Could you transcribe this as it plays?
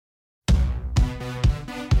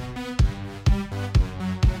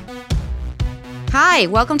Hi,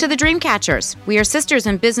 welcome to the Dreamcatchers. We are sisters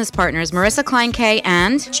and business partners, Marissa Klein-Kay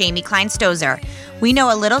and Jamie Klein-Stozer. We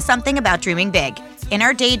know a little something about dreaming big. In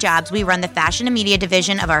our day jobs, we run the fashion and media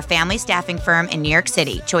division of our family staffing firm in New York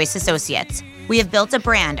City, Choice Associates. We have built a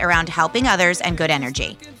brand around helping others and good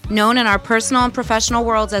energy. Known in our personal and professional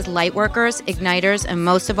worlds as lightworkers, igniters, and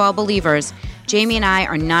most of all, believers, Jamie and I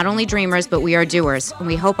are not only dreamers, but we are doers, and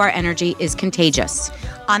we hope our energy is contagious.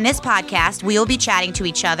 On this podcast, we will be chatting to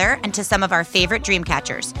each other and to some of our favorite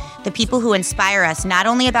Dreamcatchers, the people who inspire us not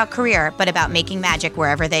only about career, but about making magic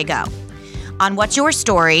wherever they go. On What's Your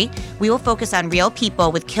Story, we will focus on real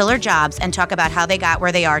people with killer jobs and talk about how they got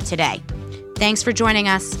where they are today. Thanks for joining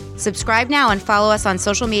us. Subscribe now and follow us on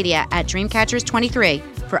social media at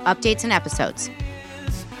Dreamcatchers23 for updates and episodes.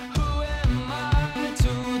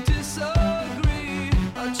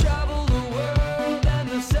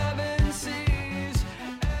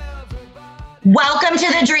 Welcome to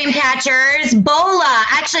the Dreamcatchers. Bola,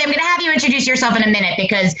 actually, I'm going to have you introduce yourself in a minute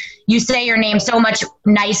because you say your name so much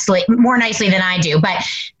more nicely than I do. But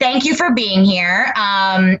thank you for being here.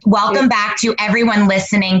 Welcome back to everyone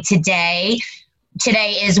listening today.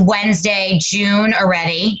 Today is Wednesday, June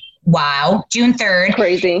already. Wow, June 3rd.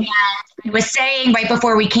 Crazy. And I was saying right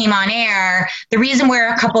before we came on air, the reason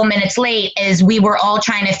we're a couple minutes late is we were all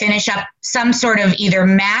trying to finish up some sort of either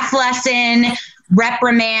math lesson,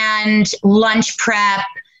 reprimand, lunch prep,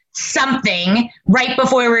 something right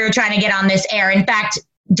before we were trying to get on this air. In fact,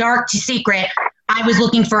 dark secret, I was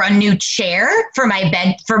looking for a new chair for my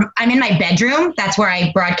bed. I'm in my bedroom. That's where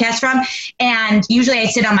I broadcast from. And usually I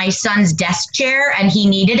sit on my son's desk chair and he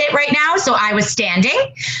needed it right now. So I was standing.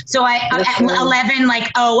 So at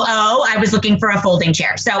 11:00, I was looking for a folding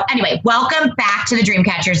chair. So anyway, welcome back to the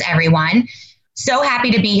Dreamcatchers, everyone. So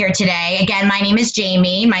happy to be here today. Again, my name is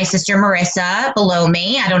Jamie, my sister Marissa below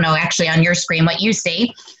me. I don't know actually on your screen what you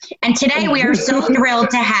see. And today we are so thrilled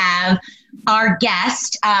to have our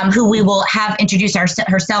guest, who we will have introduce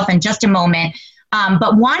herself in just a moment,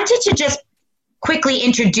 but wanted to just quickly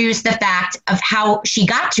introduce the fact of how she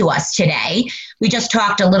got to us today. We just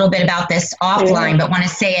talked a little bit about this offline, but want to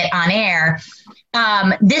say it on air.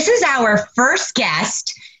 This is our first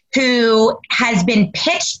guest who has been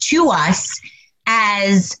pitched to us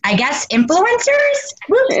as, I guess, influencers,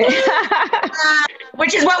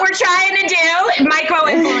 which is what we're trying to do,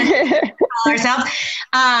 micro-influencers, ourselves,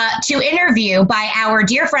 to interview by our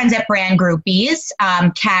dear friends at Brand Groupies,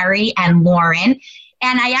 Carrie and Lauren.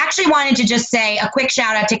 And I actually wanted to just say a quick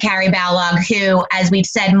shout out to Carrie Balog, who, as we've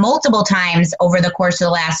said multiple times over the course of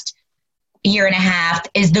the last year and a half,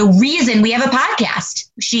 is the reason we have a podcast.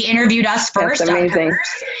 She interviewed us first. That's amazing.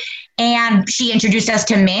 And she introduced us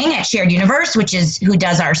to Ming at Shared Universe, which is who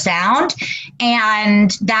does our sound.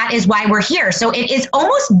 And that is why we're here. So it is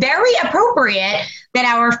almost very appropriate that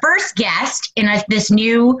our first guest in this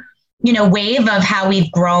new, wave of how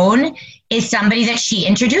we've grown is somebody that she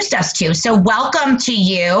introduced us to. So welcome to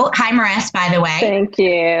you. Hi, Marissa, by the way. Thank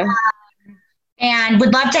you. And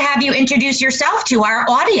would love to have you introduce yourself to our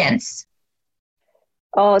audience.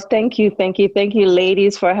 Oh, thank you,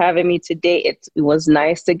 ladies, for having me today. It was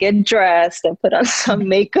nice to get dressed and put on some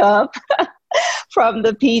makeup from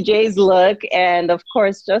the PJs look, and of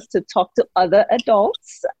course, just to talk to other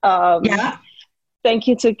adults. Thank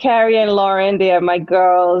you to Carrie and Lauren. They are my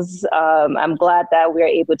girls. I'm glad that we are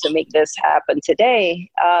able to make this happen today.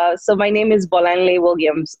 So my name is Bolanle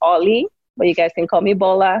Williams-Olley, but you guys can call me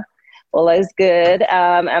Bola. Bola is good.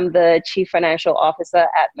 I'm the Chief Financial Officer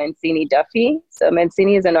at Mancini Duffy. So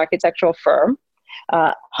Mancini is an architectural firm,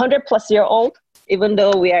 100-plus-year-old, even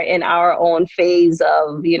though we are in our own phase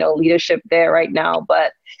of, leadership there right now.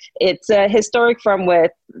 But it's a historic firm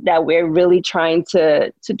that we're really trying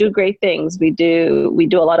to do great things. We do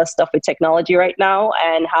a lot of stuff with technology right now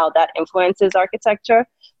and how that influences architecture.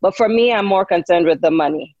 But for me, I'm more concerned with the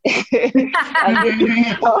money. Aren't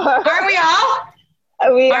we all?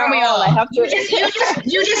 Aren't we all? I have to.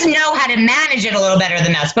 You just know how to manage it a little better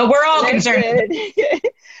than us, but we're all concerned.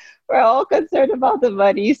 We're all concerned about the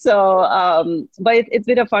money. So, but it's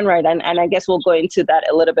been a fun ride, and I guess we'll go into that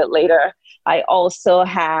a little bit later. I also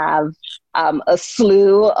have a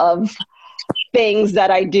slew of things that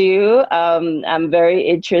I do. I'm very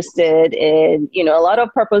interested in, a lot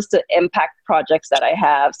of purpose to impact projects that I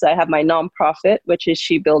have. So I have my nonprofit, which is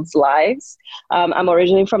SheBuildsLives. I'm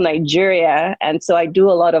originally from Nigeria, and so I do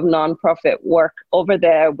a lot of nonprofit work over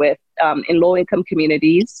there with in low-income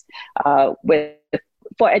communities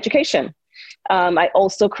for education. I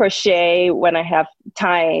also crochet when I have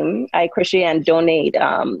time. I crochet and donate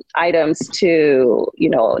items to,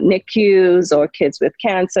 NICUs or kids with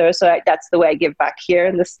cancer. So that's the way I give back here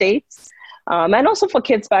in the States. and also for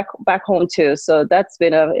kids back home too. So it's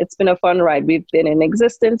been a fun ride. We've been in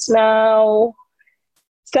existence now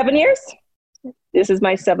 7 years. This is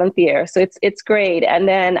my 7th year, so it's great. And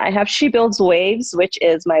then I have SheBuildsLives, which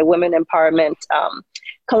is my women empowerment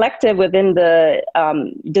collective within the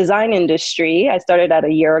design industry. I started that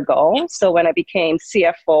a year ago. So when I became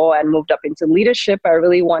CFO and moved up into leadership, I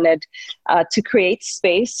really wanted to create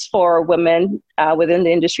space for women within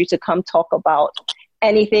the industry to come talk about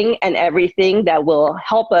anything and everything that will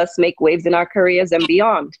help us make waves in our careers and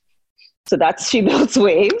beyond. So that's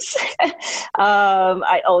SheBuildsLives.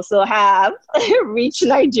 I also have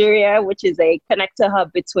REACHNigeria, which is a connector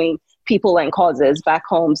hub between people and causes back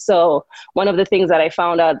home. So one of the things that I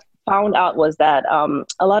found out was that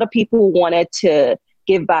a lot of people wanted to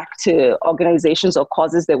give back to organizations or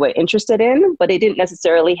causes they were interested in, but they didn't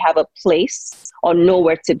necessarily have a place or know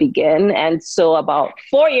where to begin. And so about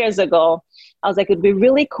 4 years ago, I was like, it'd be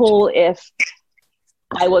really cool if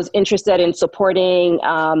I was interested in supporting,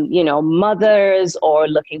 mothers or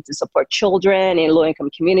looking to support children in low-income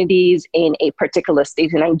communities in a particular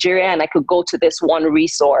state in Nigeria. And I could go to this one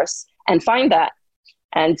resource and find that.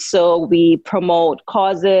 And so we promote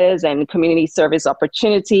causes and community service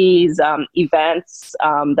opportunities, events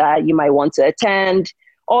that you might want to attend,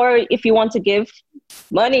 or if you want to give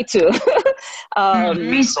money to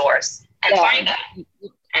resource and find that.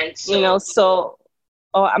 And so,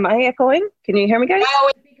 am I echoing? Can you hear me, guys? Oh,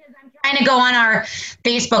 it's because I'm trying to go on our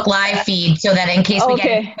Facebook Live feed so that in case we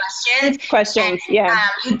get any questions.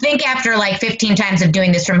 You'd think after like 15 times of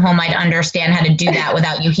doing this from home, I'd understand how to do that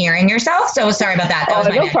without you hearing yourself. So sorry about that.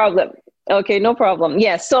 No problem. Okay, no problem.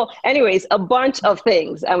 Yes. So anyways, a bunch of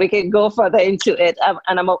things, and we can go further into it.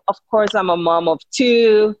 And I'm a mom of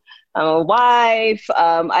 2. I'm a wife.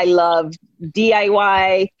 I love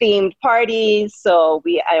DIY themed parties. So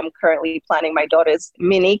I am currently planning my daughter's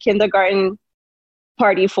mini kindergarten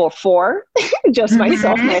party for 4, just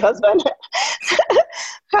myself, my husband,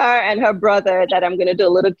 her and her brother, that I'm going to do a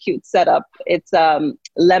little cute setup. It's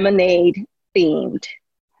lemonade themed.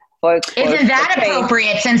 Isn't that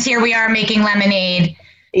appropriate since here we are making lemonade?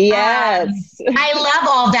 Yes. I love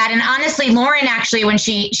all that. And honestly, Lauren, actually, when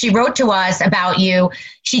she wrote to us about you,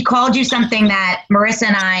 she called you something that Marissa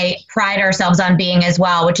and I pride ourselves on being as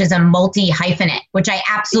well, which is a multi-hyphenate, which I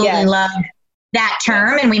absolutely love that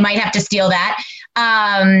term. And we might have to steal that.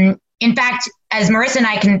 In fact, as Marissa and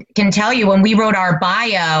I can tell you, when we wrote our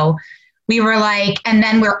bio, we were like, and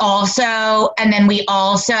then we're also, and then we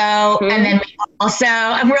also, and then we also,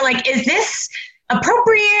 and we're like, is this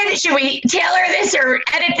appropriate? Should we tailor this or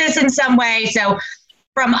edit this in some way? So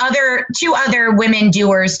from 2 other women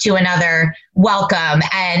doers to another, welcome.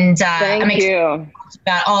 And I'm excited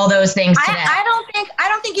about all those things today. I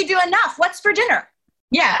don't think you do enough. What's for dinner?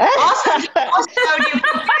 Yeah. Also do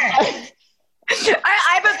prepare.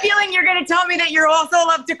 I have a feeling you're going to tell me that you also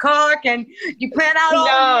love to cook and you plan out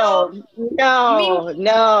all the meals.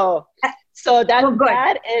 No. So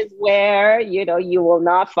that is where, you will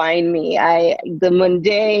not find me. The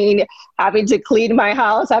mundane, having to clean my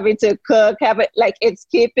house, having to cook, it's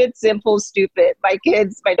keep it simple, stupid. My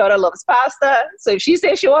daughter loves pasta. So if she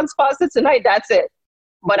says she wants pasta tonight, that's it.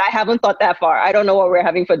 But I haven't thought that far. I don't know what we're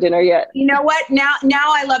having for dinner yet. You know what? Now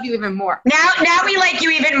I love you even more. Now we like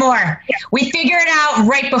you even more. Yeah. We figure it out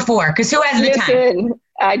right before, because who has the time?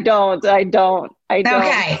 I don't.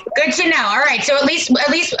 Okay, good to know. All right, so at least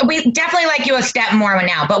we definitely like you a step more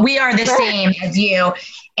now, but we are the same as you.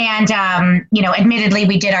 And admittedly,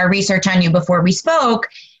 we did our research on you before we spoke,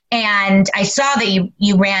 and I saw that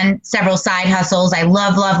you ran several side hustles. I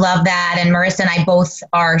love that, and Marissa and I both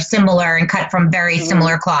are similar and cut from very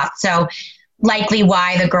similar cloth. So likely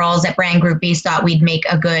why the girls at Brand Group B's thought we'd make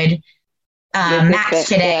a good match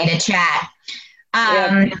today to chat.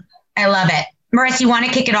 I love it. Marissa, you want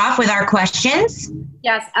to kick it off with our questions?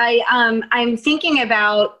 Yes, I'm thinking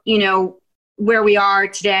about, where we are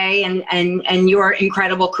today and your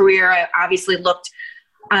incredible career. I obviously looked,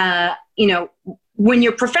 when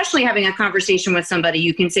you're professionally having a conversation with somebody,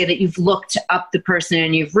 you can say that you've looked up the person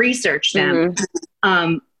and you've researched them.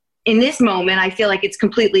 In this moment, I feel like it's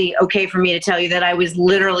completely okay for me to tell you that I was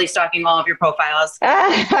literally stalking all of your profiles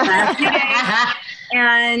last few days,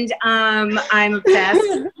 and I'm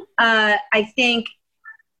obsessed. I think,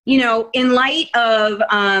 in light of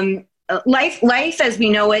life as we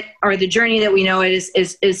know it, or the journey that we know it,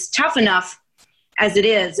 is tough enough as it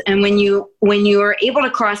is. And when you are able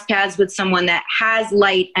to cross paths with someone that has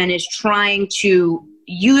light and is trying to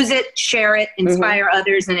use it, share it, inspire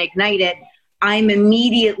others, and ignite it, I'm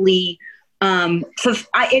immediately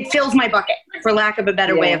it fills my bucket, for lack of a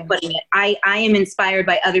better way of putting it. I am inspired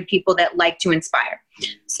by other people that like to inspire.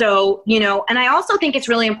 So, and I also think it's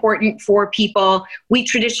really important for people. We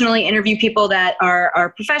traditionally interview people that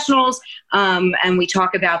are professionals, and we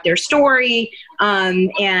talk about their story.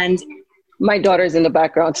 And my daughter's in the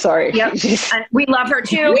background. Sorry. Yep. We love her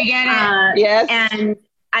too. We get it. Yes. And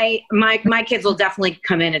my kids will definitely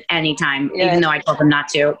come in at any time, even though I told them not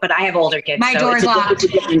to. But I have older kids. My door's locked.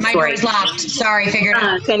 My door's locked. Sorry, figured it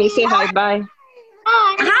out. Can you say hi? Bye.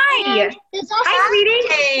 Hi. Hi, sweetie.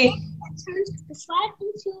 Hey.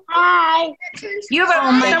 Hi. You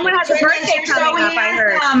have someone has a birthday coming up, I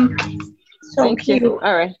heard. Thank you.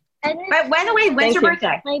 All right. By the way, when's your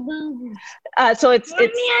birthday? My boo. So it's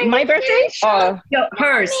my birthday? No,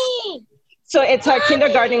 hers. So it's her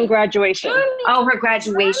kindergarten graduation. Oh, her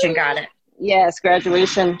graduation. Got it. Yes,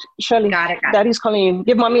 graduation. Shirley, Got it. Daddy's calling you.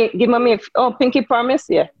 Give mommy Pinky promise.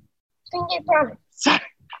 Yeah. Pinky promise. Sorry.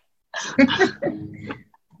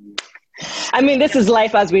 I mean, this is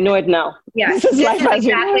life as we know it now. Yeah, this is life as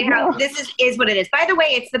we know it now. This is what it is. By the way,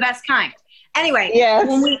 it's the best kind. Anyway, yes.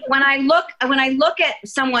 when I look at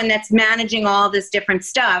someone that's managing all this different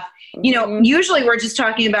stuff, usually we're just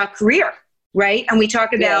talking about career, right? And we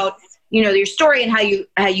talk about your story and how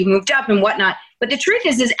you moved up and whatnot. But the truth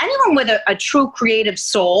is anyone with a true creative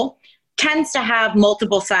soul tends to have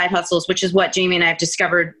multiple side hustles, which is what Jamie and I have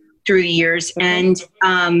discovered through the years. And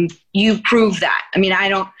you've proved that. I mean,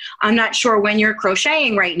 I'm not sure when you're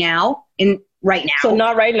crocheting right now. So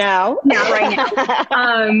not right now. Not right now.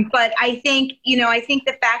 But I think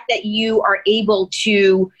the fact that you are able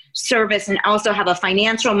to service and also have a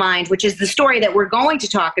financial mind, which is the story that we're going to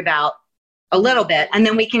talk about a little bit. And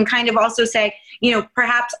then we can kind of also say,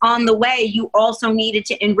 perhaps on the way, you also needed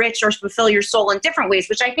to enrich or fulfill your soul in different ways,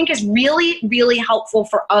 which I think is really, really helpful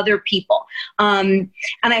for other people. And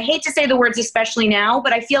I hate to say the words, especially now,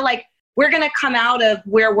 but I feel like we're going to come out of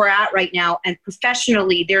where we're at right now. And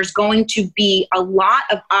professionally, there's going to be a lot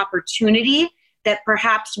of opportunity that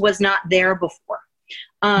perhaps was not there before.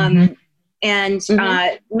 And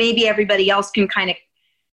maybe everybody else can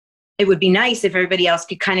it would be nice if everybody else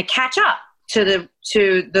could kind of catch up to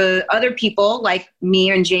the other people like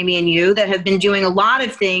me and Jamie and you that have been doing a lot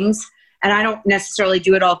of things. And I don't necessarily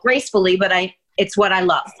do it all gracefully, but it's what I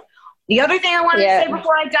love. The other thing I wanted to say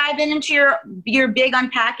before I dive into your big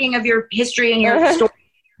unpacking of your history and your story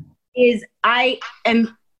is I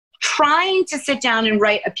am trying to sit down and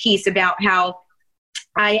write a piece about how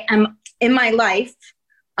I am in my life,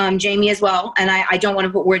 Jamie as well, and I don't want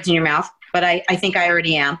to put words in your mouth, but I think I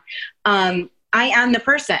already am. I am the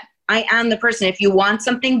person. I am the person. If you want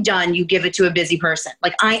something done, you give it to a busy person.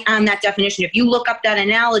 Like I am that definition. If you look up that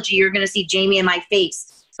analogy, you're going to see Jamie in my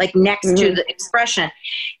face, like next to the expression.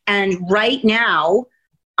 And right now,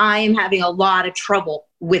 I am having a lot of trouble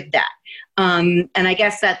with that. And I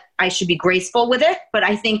guess that I should be graceful with it, but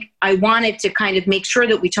I think I wanted to kind of make sure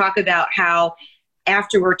that we talk about how,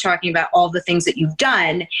 after we're talking about all the things that you've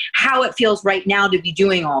done, how it feels right now to be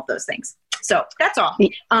doing all of those things. So that's all.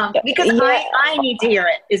 Because I need to hear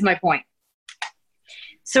it, is my point.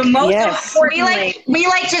 So most importantly, we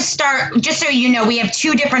like to start, just so you know, we have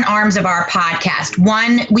two different arms of our podcast.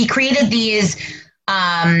 One, we created these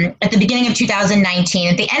at the beginning of 2019.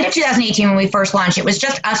 At the end of 2018, when we first launched, it was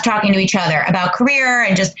just us talking to each other about career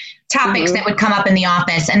and just topics that would come up in the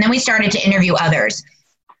office. And then we started to interview others.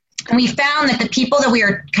 And we found that the people that we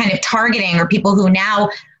are kind of targeting, or people who now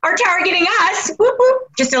are targeting us, whoop, whoop,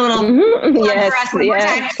 just a little plug for us one more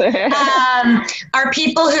time, are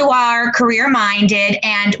people who are career-minded.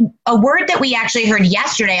 And a word that we actually heard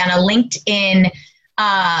yesterday on a LinkedIn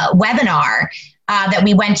webinar that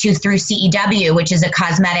we went to through CEW, which is a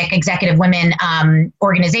cosmetic executive women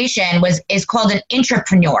organization, is called an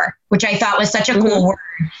intrapreneur, which I thought was such a cool word.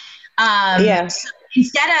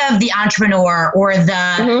 Instead of the entrepreneur or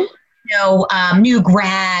the new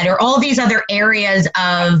grad or all these other areas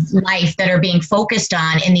of life that are being focused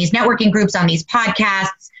on in these networking groups, on these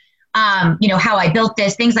podcasts, how I built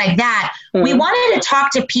this, things like that. We wanted to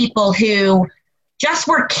talk to people who just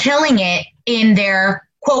were killing it in their,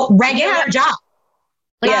 quote, regular job.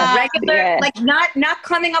 Like not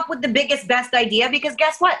coming up with the biggest, best idea, because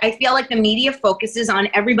guess what? I feel like the media focuses on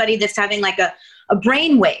everybody that's having like a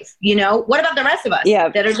brainwave, What about the rest of us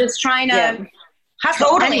that are just trying to hustle.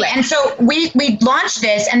 Totally. Anyway. And so we launched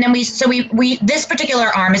this, and then we this particular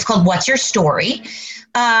arm is called What's Your Story?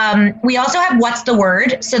 We also have What's the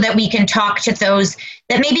Word, so that we can talk to those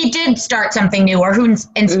that maybe did start something new or who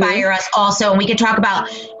inspire us also. And we can talk about,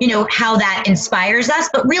 how that inspires us.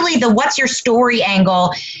 But really the What's Your Story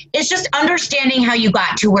angle is just understanding how you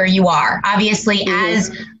got to where you are. Obviously,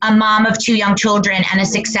 as a mom of 2 young children and a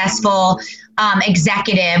successful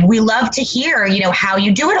executive, we love to hear, how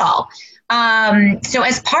you do it all. So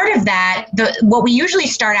as part of that, what we usually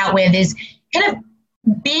start out with is kind of,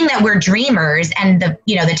 being that we're dreamers, and the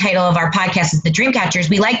title of our podcast is The Dreamcatchers,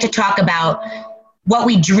 we like to talk about what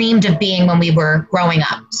we dreamed of being when we were growing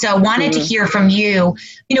up. So wanted to hear from you,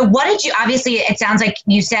 what did you, obviously it sounds like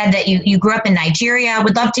you said that you grew up in Nigeria.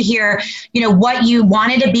 Would love to hear, what you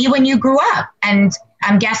wanted to be when you grew up. And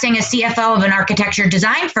I'm guessing a CFO of an architecture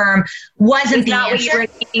design firm wasn't the answer. What you were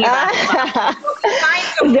thinking about.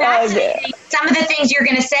 Some of the things you're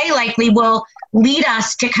going to say likely will lead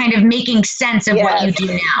us to kind of making sense of what you do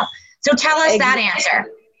now. So tell us that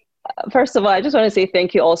answer. First of all, I just want to say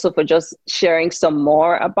thank you also for just sharing some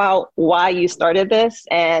more about why you started this.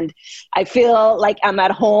 And I feel like I'm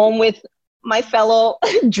at home with my fellow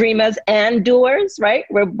dreamers and doers, right?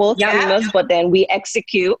 We're both dreamers, but then we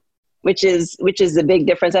execute, which is the big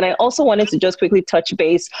difference. And I also wanted to just quickly touch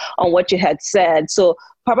base on what you had said. So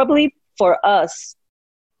probably for us,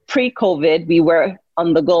 pre-COVID, we were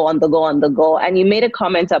on the go. And you made a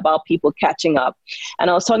comment about people catching up. And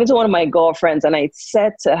I was talking to one of my girlfriends, and I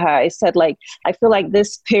said to her, I feel like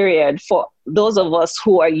this period for those of us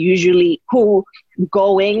who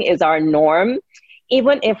going is our norm,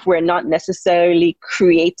 even if we're not necessarily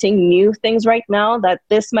creating new things right now, that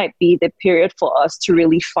this might be the period for us to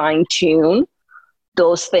really fine tune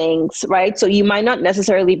those things, right? So you might not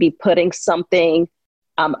necessarily be putting something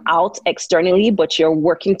out externally, but you're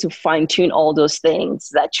working to fine tune all those things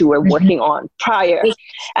that you were working on prior.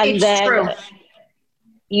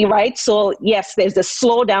 You're right. So yes, there's a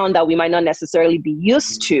slowdown that we might not necessarily be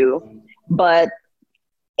used to, but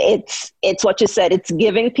it's what you said. It's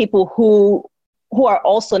giving people who are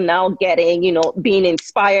also now getting, being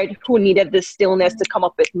inspired, who needed this stillness to come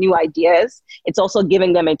up with new ideas. It's also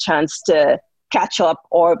giving them a chance to catch up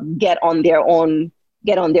or get on their own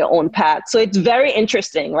path. So it's very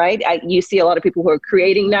interesting, right? You see a lot of people who are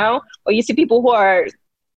creating now, or you see people who are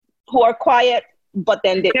quiet, but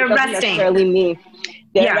then they're resting. Necessarily mean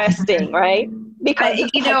they're resting, right? Because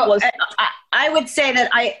I would say that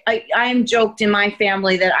I'm joked in my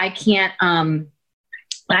family that I can't.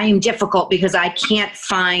 I am difficult because I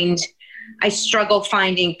struggle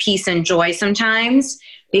finding peace and joy sometimes.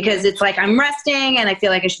 Because it's like I'm resting and I feel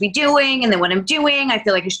like I should be doing. And then when I'm doing, I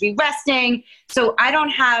feel like I should be resting. So I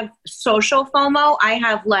don't have social FOMO. I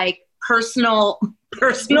have like personal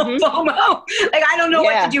FOMO. Like I don't know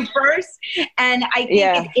what to do first. And I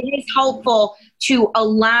think it is helpful to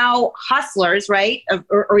allow hustlers, right?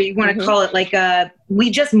 Or you want to call it like we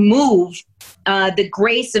just move. The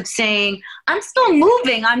grace of saying, I'm still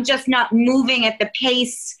moving. I'm just not moving at the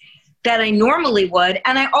pace that I normally would.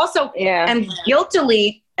 And I also am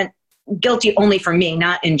guilty only for me,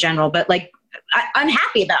 not in general, but like, I'm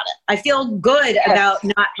happy about it. I feel good about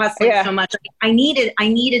not hustling so much. I needed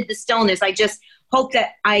the stillness. I just hope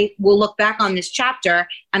that I will look back on this chapter,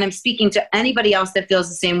 and I'm speaking to anybody else that feels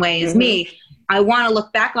the same way as me. I want to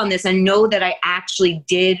look back on this and know that I actually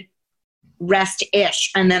did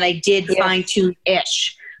rest-ish, and then I did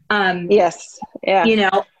fine-tune-ish.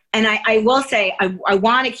 And I will say, I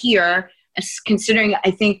want to hear, considering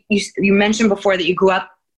I think you mentioned before that you grew up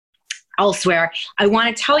elsewhere, I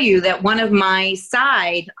want to tell you that one of my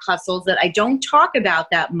side hustles that I don't talk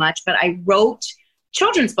about that much, but I wrote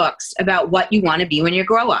children's books about what you want to be when you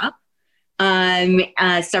grow up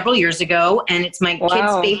several years ago. And it's my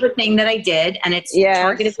kid's favorite thing that I did. And it's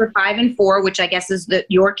targeted for 5 and 4, which I guess is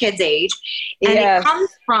your kid's age. And it comes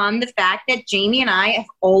from the fact that Jamie and I have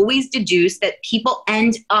always deduced that people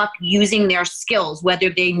end up using their skills, whether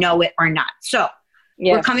they know it or not. So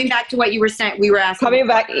we're coming back to what you were saying. We were asking. Coming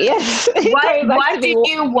back, yes. What did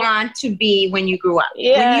you want to be when you grew up?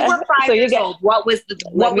 Yeah. When you were 5 years old, what was the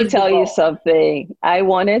goal? Let me tell you something. I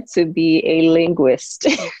wanted to be a linguist.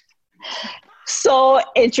 So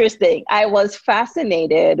interesting. I was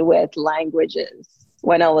fascinated with languages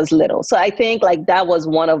when I was little. So I think like that was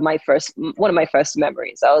one of my first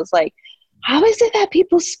memories. I was like, how is it that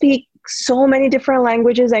people speak so many different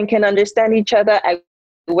languages and can understand each other? I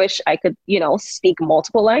wish I could, speak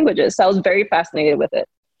multiple languages. So I was very fascinated with it.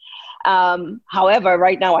 However,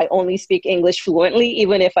 right now I only speak English fluently,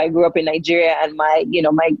 even if I grew up in Nigeria and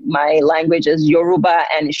my language is Yoruba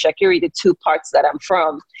and Shekiri, the two parts that I'm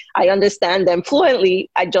from. I understand them fluently.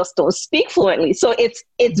 I just don't speak fluently. So it's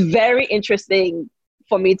very interesting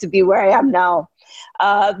for me to be where I am now.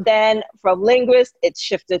 Then from linguist, it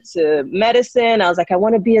shifted to medicine. I was like, I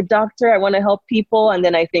want to be a doctor. I want to help people. And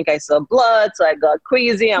then I think I saw blood. So I got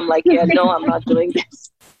crazy. I'm like, yeah, no, I'm not doing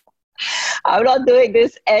this. I'm not doing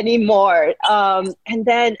this anymore. And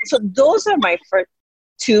then, so those are my first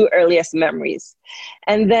two earliest memories.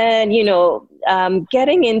 And then,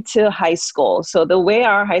 getting into high school. So the way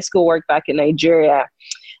our high school worked back in Nigeria,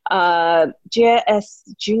 JS,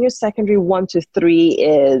 junior secondary 1 to 3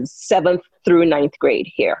 is 7th through 9th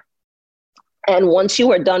grade here. And once you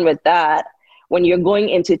were done with that, when you're going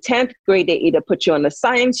into 10th grade, they either put you on the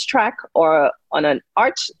science track or on an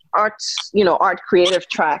art creative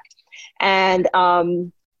track. And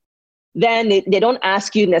then they don't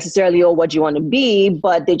ask you necessarily, what do you want to be,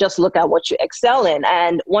 but they just look at what you excel in.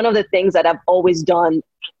 And one of the things that I've always done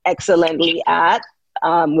excellently at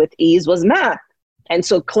with ease was math. And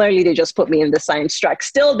so clearly they just put me in the science track.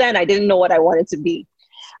 Still then, I didn't know what I wanted to be.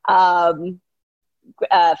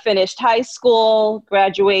 Finished high school,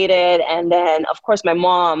 graduated, and then, of course, my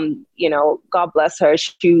mom, God bless her,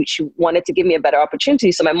 she wanted to give me a better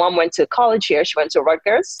opportunity. So my mom went to college here. She went to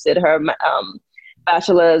Rutgers, did her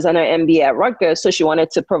bachelor's and her MBA at Rutgers. So she wanted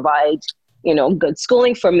to provide, good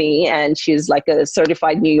schooling for me. And she's like a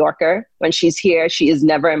certified New Yorker. When she's here, she is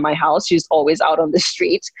never in my house. She's always out on the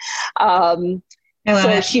street. So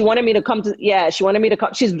she wanted me to come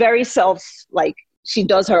She's very she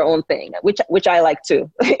does her own thing, which I like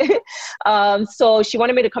too. So she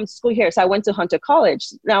wanted me to come to school here. So I went to Hunter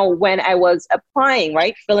College. Now, when I was applying,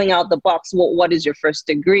 filling out the box, what is your first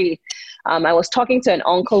degree? I was talking to an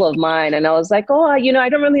uncle of mine and I was like, I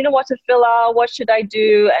don't really know what to fill out. What should I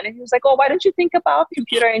do? And he was like, why don't you think about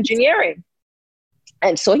computer engineering?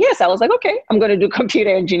 And so, yes, I was like, okay, I'm going to do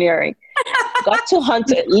computer engineering. Got to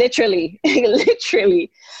Hunter, literally,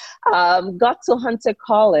 got to Hunter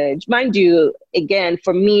College. Mind you, again,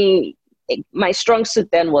 for me, my strong suit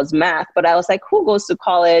then was math, but I was like, who goes to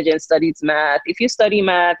college and studies math? If you study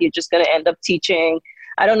math, you're just going to end up teaching.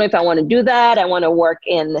 I don't know if I want to do that. I want to work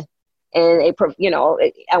I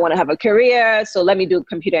want to have a career. So let me do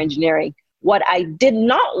computer engineering. What I did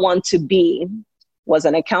not want to be was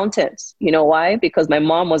an accountant. You know why? Because my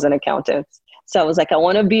mom was an accountant. So I was like, I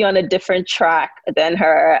want to be on a different track than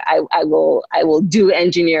her. I will do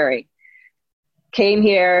engineering. Came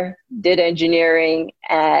here, did engineering,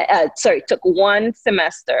 took one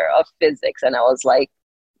semester of physics. And I was like,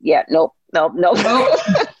 yeah, nope. No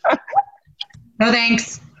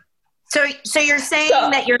thanks. So you're saying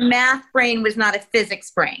that your math brain was not a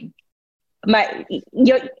physics brain?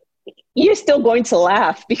 You're still going to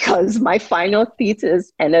laugh because my final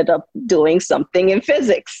thesis ended up doing something in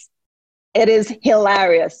physics. It is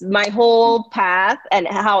hilarious. My whole path and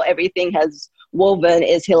how everything has woven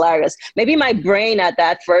is hilarious. Maybe my brain at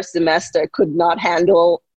that first semester could not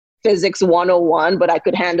handle physics 101, but I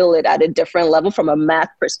could handle it at a different level from a math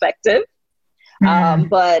perspective.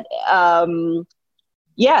 But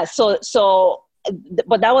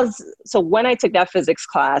when I took that physics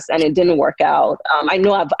class and it didn't work out, I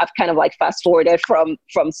know I've kind of fast forwarded from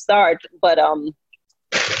start, but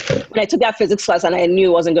when I took that physics class and I knew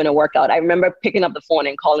it wasn't going to work out, I remember picking up the phone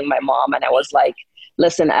and calling my mom and I was like,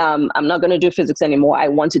 listen, I'm not going to do physics anymore. I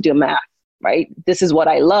want to do math, right? This is what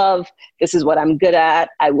I love. This is what I'm good at.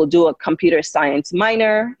 I will do a computer science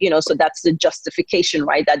minor, so that's the justification,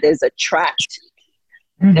 right? That there's a track.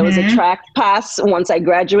 There was a track pass once I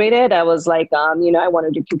graduated. I was like, I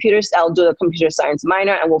want to do computers. I'll do a computer science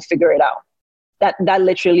minor and we'll figure it out. That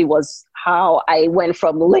literally was how I went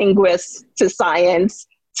from linguist to science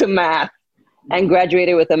to math and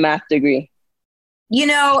graduated with a math degree.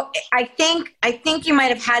 I think you might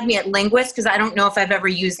have had me at linguist because I don't know if I've ever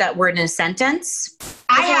used that word in a sentence.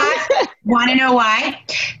 I have. Want to know why?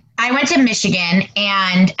 I went to Michigan,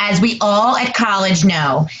 and as we all at college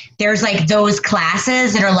know, there's those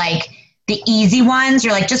classes that are the easy ones.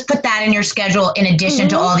 You're just put that in your schedule in addition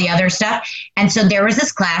to all the other stuff. And so there was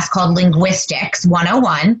this class called Linguistics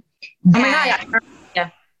 101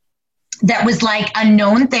 that was a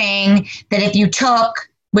known thing that if you took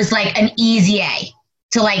was an easy A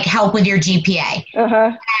to help with your GPA.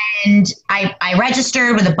 And I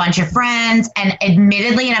registered with a bunch of friends, and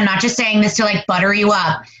admittedly, and I'm not just saying this to butter you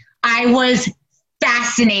up, I was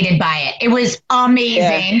fascinated by it. It was amazing.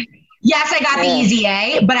 Yeah. Yes, I got the easy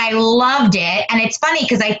A, but I loved it. And it's funny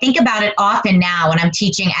because I think about it often now when I'm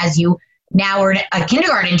teaching, as you now we're a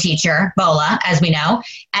kindergarten teacher, Bola, as we know,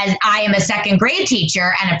 as I am a second grade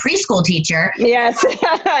teacher and a preschool teacher. Yes,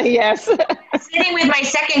 yes. Sitting with my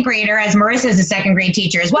second grader, as Marissa is a second grade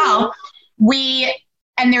teacher as well,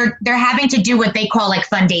 they're having to do what they call like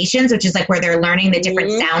foundations, which is like where they're learning the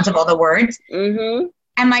different sounds of all the words. Mm-hmm.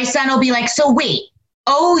 And my son will be like, so wait,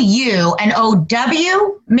 OU and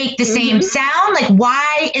OW make the same sound? Like,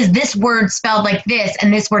 why is this word spelled like this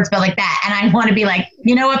and this word spelled like that? And I want to be like,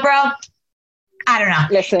 you know what, bro? I don't know.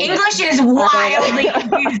 Listen, English is wildly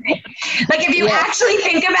confusing. Like, if you actually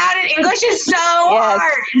think about it, English is so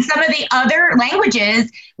hard. And some of the other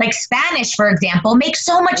languages, like Spanish, for example, make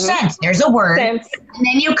so much sense. There's a word, and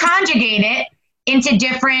then you conjugate it into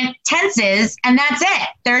different tenses, and that's it.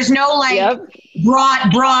 There's no like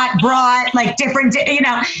brought, like different, you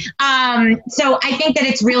know. So I think that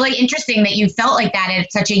it's really interesting that you felt like that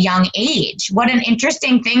at such a young age. What an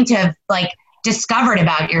interesting thing to have like discovered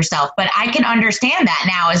about yourself. But I can understand that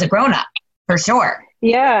now as a grown-up, for sure.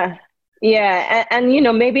 Yeah. And you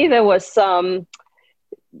know, maybe there was some,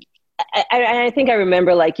 I think I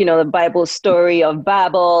remember, like, you know, the Bible story of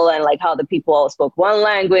Babel and like how the people all spoke one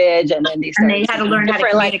language and then they had to learn how to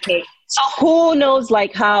communicate. So who knows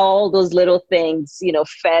like how all those little things, you know,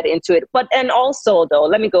 fed into it. But, and also though,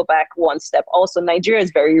 let me go back one step. Also, Nigeria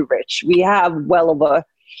is very rich. We have well over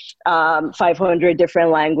 500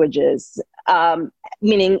 different languages,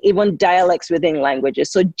 meaning even dialects within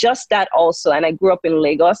languages. So just that also, and I grew up in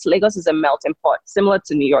Lagos. Lagos is a melting pot, similar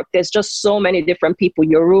to New York. There's just so many different people,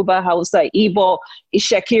 Yoruba, Hausa, Igbo,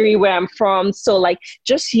 Ishekiri, where I'm from. So like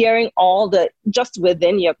just hearing all just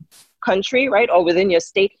within your country, right, or within your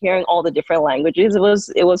state, hearing all the different languages,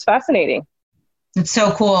 it was fascinating. It's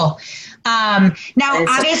so cool. Now,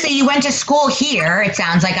 obviously, you went to school here. It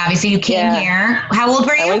sounds like, obviously, you came here. How old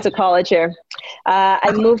were you? I went to college here.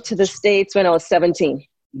 I moved to the States when I was 17.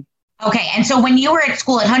 Okay. And so when you were at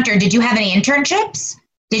school at Hunter, did you have any internships?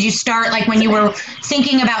 Did you start, like, when you were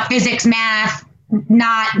thinking about physics, math,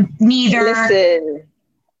 neither? Listen,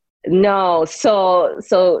 no. So,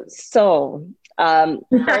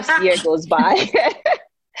 first year goes by.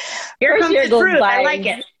 First year goes by. I like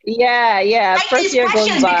it. Yeah. Like first year goes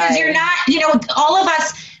by. Because you're not, you know, all of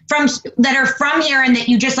us that are from here and that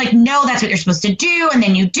you just like know that's what you're supposed to do, and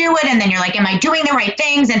then you do it, and then you're like, am I doing the right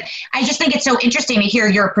things? And I just think it's so interesting to hear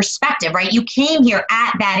your perspective, right? You came here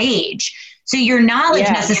at that age, so your knowledge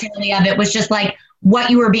necessarily of it was just like what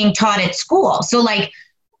you were being taught at school. So like,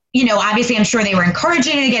 you know, obviously I'm sure they were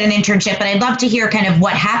encouraging you to get an internship, but I'd love to hear kind of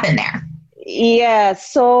what happened there. Yeah.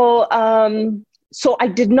 So I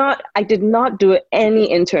did not do any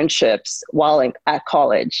internships while at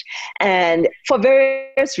college, and for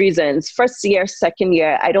various reasons. First year, second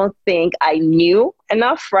year, I don't think I knew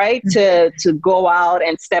enough, right, to go out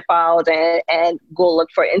and step out and go look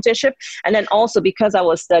for an internship. And then also because I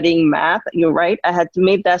was studying math, you're right, I had to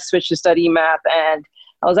make that switch to study math, and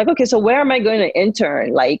I was like, okay, so where am I going to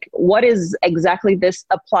intern? Like, what is exactly this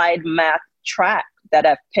applied math track that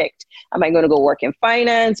I've picked? Am I going to go work in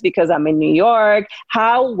finance because I'm in New York?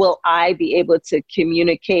 How will I be able to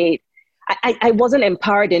communicate? I wasn't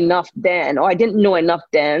empowered enough then, or I didn't know enough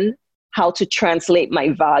then how to translate my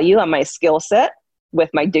value and my skill set with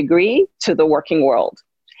my degree to the working world.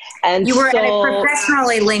 And you were at a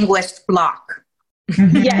professionally linguist block.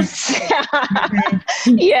 Yes.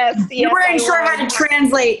 Yes. You weren't sure how to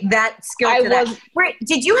translate that skill to that. Wait,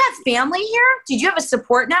 did you have family here? Did you have a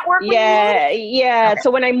support network? Yeah. Okay. So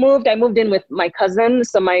when I moved in with my cousin.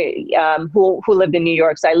 So my who lived in New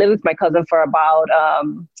York. So I lived with my cousin for about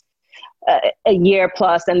a year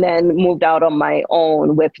plus, and then moved out on my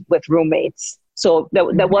own with roommates. So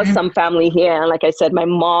there was some family here. And like I said, my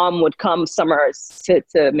mom would come summers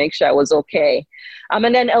to make sure I was okay.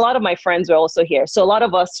 And then a lot of my friends were also here. So a lot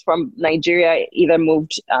of us from Nigeria either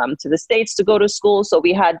moved to the States to go to school. So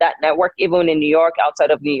we had that network even in New York, outside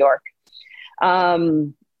of New York.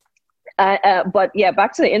 But yeah,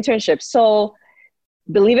 back to the internship. So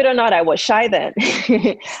believe it or not, I was shy then.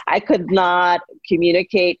 I could not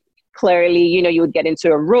communicate clearly. You know, you would get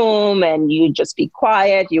into a room and you'd just be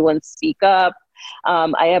quiet. You wouldn't speak up.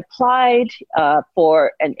 I applied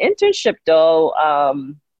for an internship though,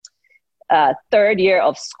 third year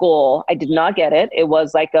of school. I did not get it. It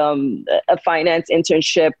was like a finance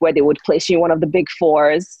internship where they would place you in one of the big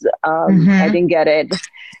fours. I didn't get it.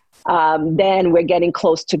 Then we're getting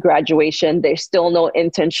close to graduation. There's still no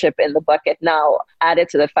internship in the bucket now, added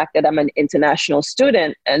to the fact that I'm an international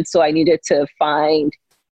student. And so I needed to find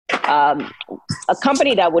a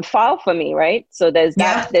company that would file for me, right? So there's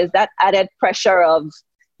that added pressure of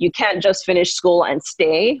you can't just finish school and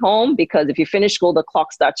stay home, because if you finish school, the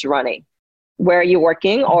clock starts running. where you're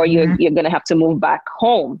working, or you're going to have to move back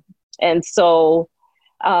home. And so,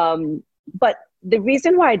 but the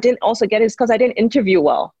reason why I didn't also get it is because I didn't interview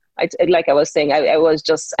well. Like I was saying, I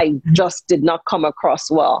just did not come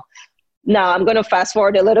across well. Now I'm going to fast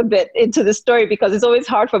forward a little bit into the story because it's always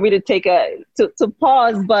hard for me to to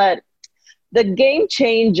pause. But the game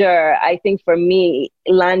changer, I think for me,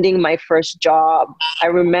 landing my first job, I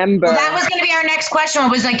remember. Well, that was going to be our next question.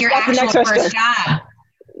 What was like your actual first job?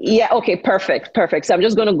 Yeah. Okay. Perfect. So I'm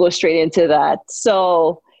just going to go straight into that.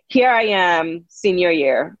 So here I am, senior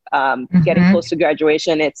year, getting close to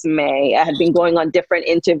graduation. It's May. I had been going on different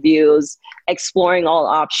interviews, exploring all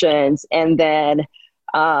options. And then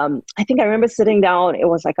I think I remember sitting down, it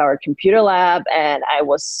was like our computer lab, and I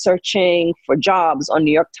was searching for jobs on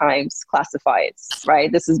New York Times classifieds,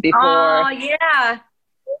 right? This is before. Oh, yeah.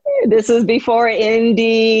 This is before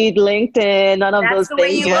Indeed, LinkedIn, none of those things. That's the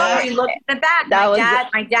way you look. You look at the back.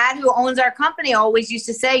 My dad, who owns our company, always used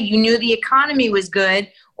to say, you knew the economy was good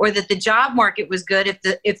or that the job market was good if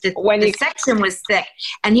the section was thick.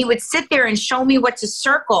 And he would sit there and show me what to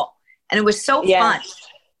circle. And it was so fun.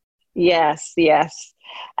 Yes.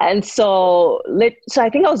 And so I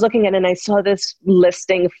think I was looking at it and I saw this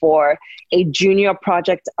listing for a junior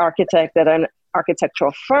project architect at an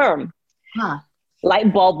architectural firm. Huh.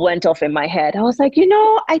 Light bulb went off in my head. I was like,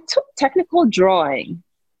 I took technical drawing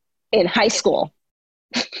in high school.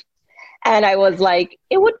 And I was like,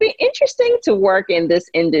 it would be interesting to work in this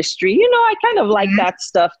industry. I kind of like that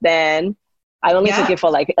stuff then. I only took it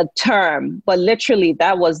for like a term, but literally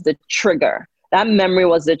that was the trigger. That memory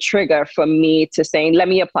was the trigger for me to saying, let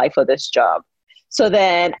me apply for this job. So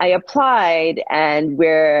then I applied, and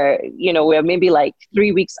we're maybe like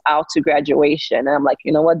 3 weeks out to graduation. And I'm like,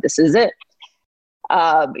 you know what, this is it.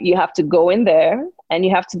 You have to go in there and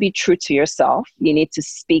you have to be true to yourself. You need to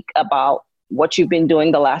speak about what you've been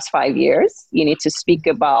doing the last 5 years. You need to speak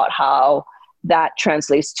about how that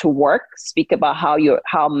translates to work. Speak about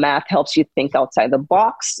how math helps you think outside the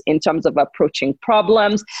box in terms of approaching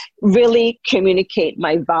problems. Really communicate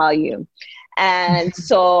my value. And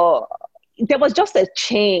so there was just a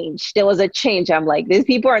change. I'm like, these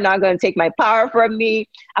people are not going to take my power from me.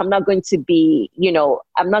 I'm not going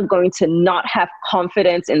to not have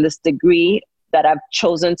confidence in this degree that I've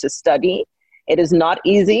chosen to study. It is not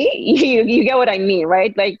easy. You get what I mean,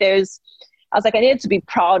 right? Like I was like, I needed to be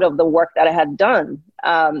proud of the work that I had done.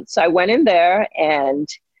 So I went in there, and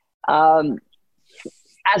as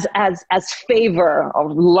favor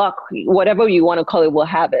or luck, whatever you want to call it, will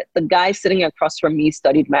have it. The guy sitting across from me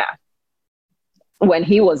studied math when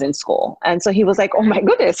he was in school. And so he was like, oh my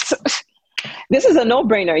goodness, this is a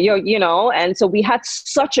no-brainer, and so we had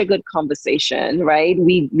such a good conversation, right?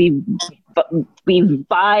 We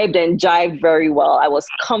vibed and jived very well. I was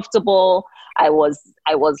comfortable. I was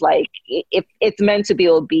like, if it's meant to be,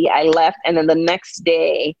 it'll be. I left. And then the next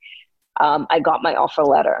day, I got my offer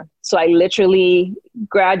letter. So I literally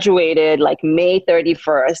graduated like May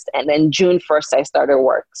 31st, and then June 1st, I started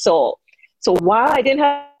work. So while I didn't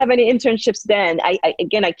have any internships then,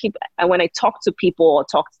 when I talk to people,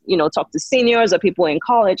 talk to seniors or people in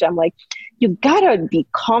college, I'm like, you gotta be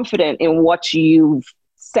confident in what you've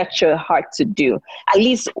set your heart to do. At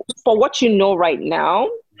least for what you know right now,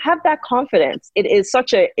 have that confidence. It is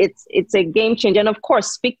it's a game changer. And of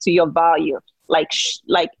course, speak to your value. Like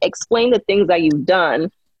explain the things that you've done.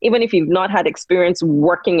 Even if you've not had experience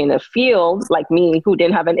working in a field like me, who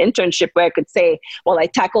didn't have an internship where I could say, well, I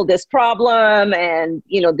tackled this problem and,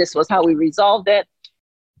 this was how we resolved it.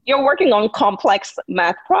 You're working on complex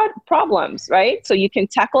math problems, right? So you can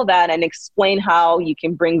tackle that and explain how you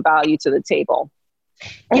can bring value to the table.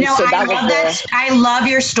 I love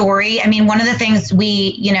your story. I mean, one of the things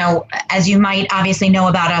we, as you might obviously know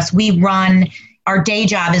about us, our day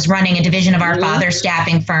job is running a division of our father's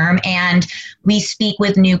staffing firm, and we speak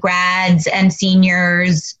with new grads and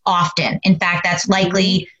seniors often. In fact, that's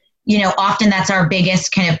likely, often that's our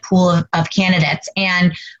biggest kind of pool of candidates.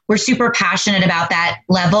 And we're super passionate about that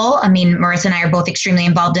level. I mean, Marissa and I are both extremely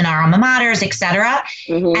involved in our alma maters, et cetera.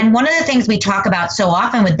 And one of the things we talk about so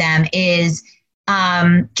often with them is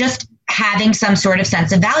just having some sort of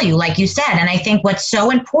sense of value, like you said. And I think what's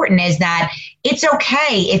so important is that it's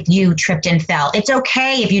okay if you tripped and fell. It's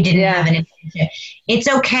okay if you didn't have an internship. It's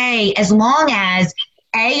okay as long as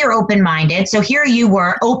you're open-minded. So here you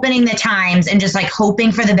were opening the Times and just like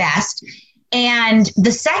hoping for the best. And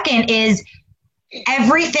the second is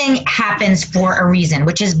everything happens for a reason,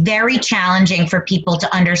 which is very challenging for people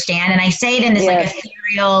to understand. And I say it in this like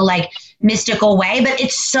ethereal, like mystical way, but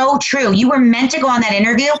it's so true. You were meant to go on that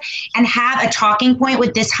interview and have a talking point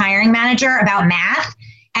with this hiring manager about math.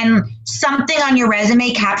 and something on your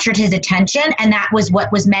resume captured his attention, and that was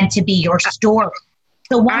what was meant to be your story.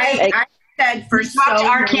 So I said for talk to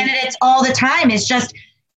our candidates all the time is just,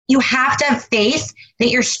 you have to have faith that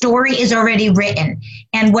your story is already written,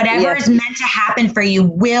 and whatever is meant to happen for you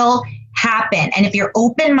will happen. And if you're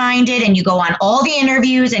open-minded and you go on all the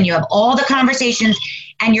interviews and you have all the conversations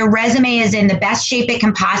and your resume is in the best shape it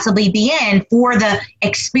can possibly be in for the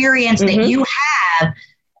experience that you have,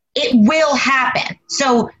 it will happen.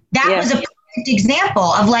 So that was a perfect example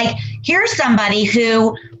of like, here's somebody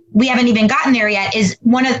who, we haven't even gotten there yet, is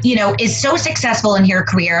is so successful in her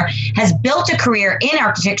career, has built a career in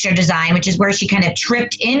architecture design, which is where she kind of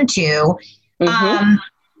tripped into,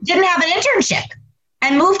 didn't have an internship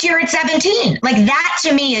and moved here at 17. Like, that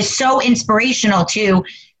to me is so inspirational to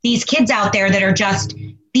these kids out there that are just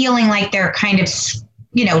feeling like they're kind of,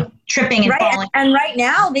 tripping and falling. And right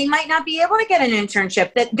now they might not be able to get an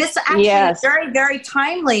internship. That this actually is very, very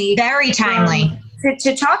timely. Very timely.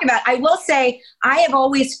 To talk about. I will say, I have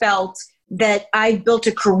always felt that I built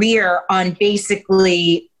a career on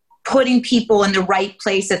basically putting people in the right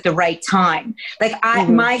place at the right time. Like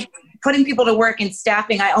my putting people to work and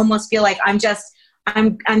staffing, I almost feel like I'm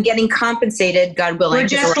getting compensated, God willing. We're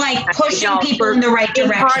just like pushing people in the right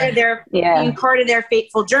direction. Being part of their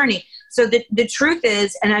fateful journey. So the truth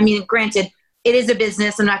is, and I mean, granted, it is a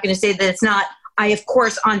business. I'm not going to say that it's not. I, of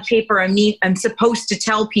course, on paper, I'm supposed to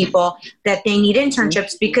tell people that they need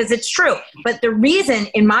internships because it's true. But the reason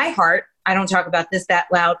in my heart, I don't talk about this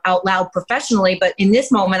out loud professionally, but in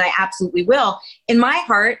this moment, I absolutely will. In my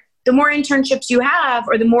heart, the more internships you have,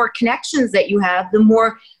 or the more connections that you have, the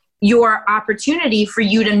more your opportunity for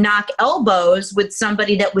you to knock elbows with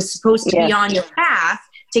somebody that was supposed to be on your path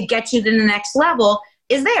to get you to the next level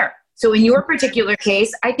is there. So in your particular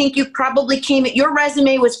case, I think you probably your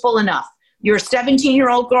resume was full enough. You're a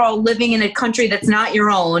 17-year-old girl living in a country that's not your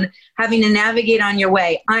own, having to navigate on your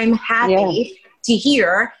way. I'm happy to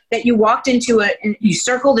hear that you walked into it and you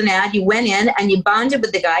circled an ad, you went in and you bonded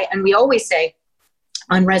with the guy. And we always say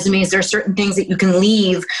on resumes, there are certain things that you can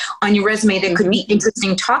leave on your resume that could be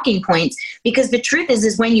interesting talking points. Because the truth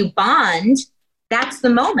is when you bond, that's the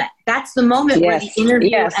moment. That's the moment where the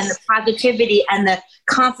interview and the positivity and the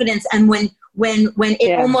confidence, and when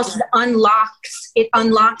it almost unlocks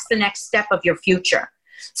the next step of your future.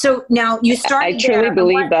 So now you started. I truly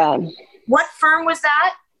believe that. What firm was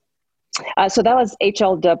that? So that was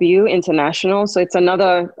HLW International. So it's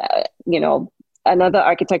another, another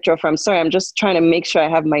architectural firm. Sorry, I'm just trying to make sure I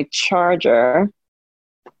have my charger.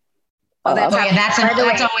 That's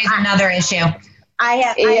always another issue. I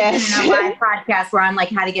have a live podcast where I'm like,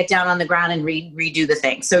 how to get down on the ground and redo the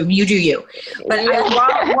thing. So you do you. But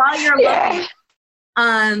while you're looking,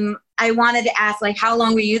 I wanted to ask, like, how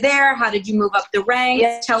long were you there? How did you move up the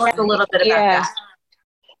ranks? Tell us a little bit about that.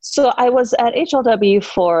 So I was at HLW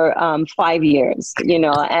for 5 years,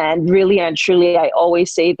 and really and truly, I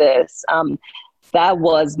always say this, that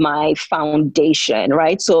was my foundation,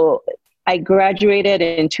 right? So I graduated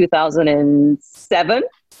in 2007.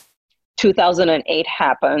 2008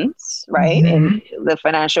 happens, right? And the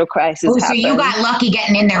financial crisis happened. So you got lucky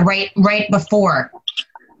getting in there right before.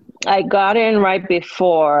 I got in right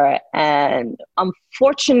before, and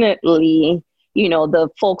unfortunately, the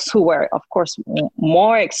folks who were, of course,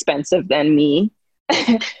 more expensive than me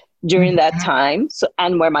during that time,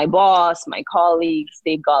 and were my boss, my colleagues,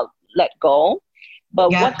 they got let go.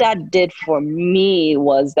 But what that did for me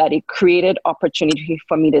was that it created opportunity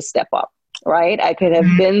for me to step up. Right? I could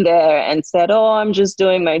have been there and said, I'm just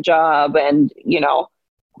doing my job. And,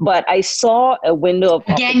 but I saw a window of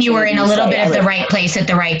opportunity. Again, you were in a little bit of the right place at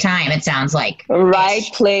the right time, it sounds like. Right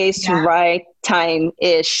place, right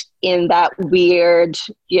time-ish in that weird,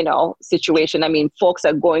 situation. I mean, folks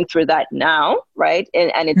are going through that now, right?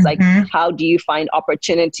 And it's like, how do you find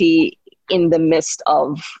opportunity in the midst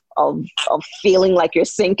of feeling like you're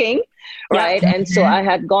sinking, right? And so I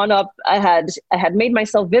had gone up, I had made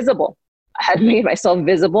myself visible.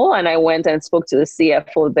 And I went and spoke to the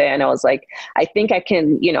CFO there, and I was like, I think I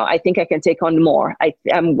can take on more.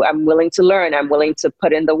 I'm willing to learn. I'm willing to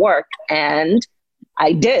put in the work. And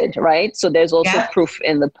I did, right? So there's also proof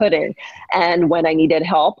in the pudding. And when I needed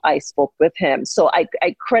help, I spoke with him. So I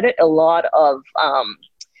credit a lot of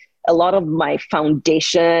my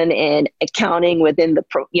foundation in accounting within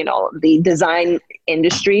the design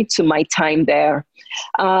industry to my time there.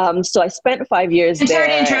 So I spent 5 years there.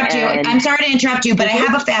 I'm sorry to interrupt you, but I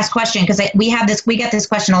have a fast question because we get this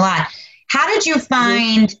question a lot. How did you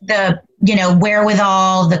find the,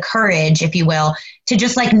 wherewithal, the courage, if you will, to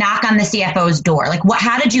just like knock on the CFO's door? Like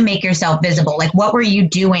how did you make yourself visible? Like what were you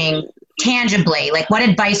doing tangibly, like what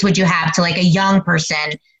advice would you have to like a young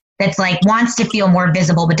person that's like wants to feel more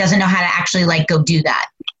visible, but doesn't know how to actually like go do that?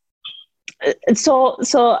 So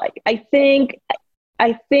I think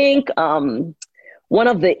one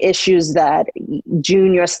of the issues that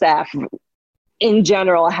junior staff in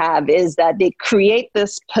general have is that they create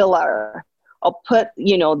this pillar or put,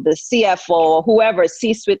 the CFO or whoever,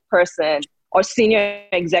 C-suite person or senior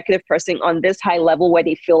executive person on this high level where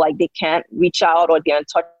they feel like they can't reach out or they're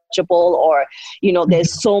untouchable or,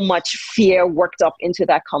 there's so much fear worked up into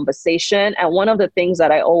that conversation. And one of the things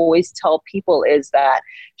that I always tell people is that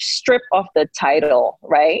strip off the title,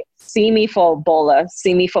 right? See me for Bola,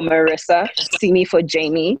 see me for Marissa, see me for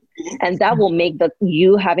Jamie. And that will make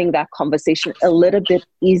you having that conversation a little bit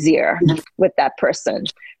easier with that person,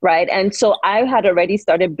 right? And so I had already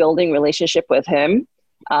started building relationship with him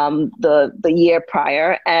the year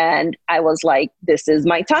prior, and I was like, this is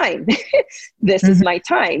my time. This is my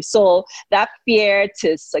time. So that fear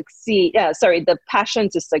to succeed, the passion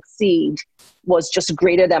to succeed was just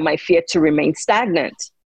greater than my fear to remain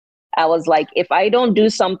stagnant. I was like, if I don't do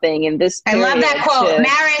something in this period, I love that quote.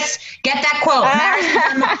 Maris, get that quote. Maris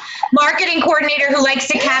is a marketing coordinator who likes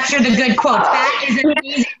to capture the good quotes. That is an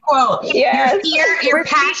amazing quote. Yes. Your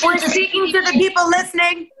passion. We're speaking to the people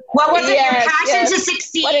listening. What was it? Your passion to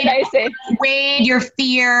succeed. What did I say? Weighed your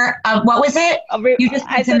fear of, what was it? You just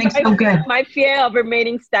said something so good. My fear of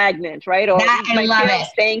remaining stagnant, right? Or that, I love fear of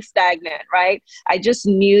staying stagnant, right? I just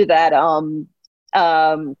knew that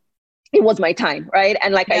it was my time, right?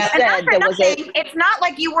 And like I said, it's not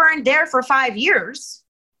like you weren't there for 5 years.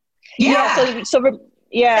 Yeah. That's what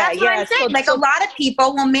I'm saying. A lot of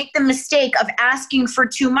people will make the mistake of asking for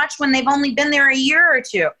too much when they've only been there a year or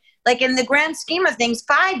two. Like in the grand scheme of things,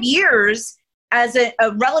 5 years as a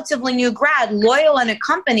relatively new grad, loyal in a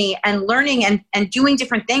company and learning and doing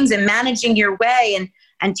different things and managing your way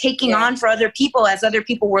and taking on for other people as other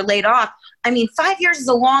people were laid off. I mean, 5 years is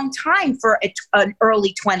a long time for an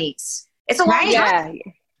early 20s. It's a long time.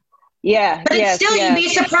 Yeah. But it's still, you'd be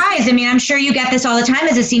surprised. I mean, I'm sure you get this all the time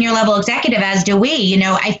as a senior level executive, as do we.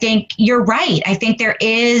 I think you're right. I think there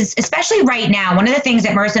is, especially right now, one of the things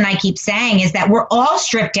that Marissa and I keep saying is that we're all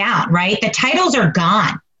stripped down, right? The titles are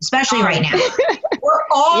gone, especially right now. We're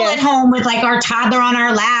all at home with like our toddler on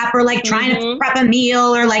our lap or like trying to prep a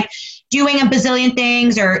meal or like doing a bazillion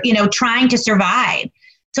things or, trying to survive.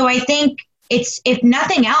 So I think if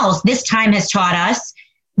nothing else, this time has taught us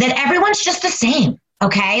that everyone's just the same.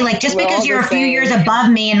 Okay. Like just because you're a few years above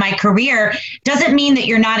me in my career doesn't mean that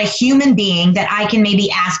you're not a human being that I can maybe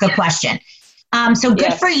ask a question. So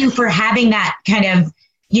good for you for having that kind of,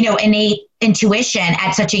 innate intuition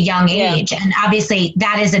at such a young age. And obviously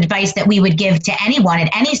that is advice that we would give to anyone at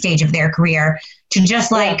any stage of their career to just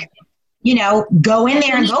go in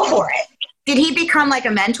there and go for it. Did he become like a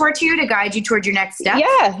mentor to you to guide you toward your next step?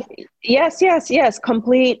 Yeah. Yes.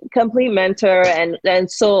 Complete mentor. And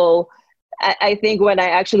so I think when I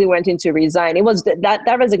actually went in to resign, it was that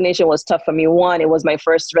resignation was tough for me. One, it was my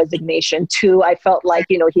first resignation. Two, I felt like,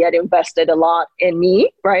 he had invested a lot in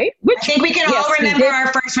me, right? Which I think we can all remember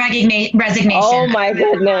our first resignation. Oh my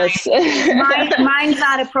goodness. Mine's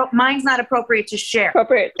not appropriate to share.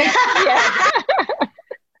 Appropriate. Yeah.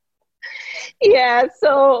 Yeah.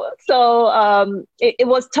 So it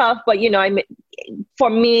was tough, but for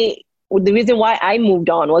me, the reason why I moved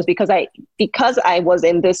on was because I was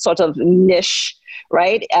in this sort of niche,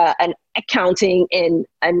 right? An accounting in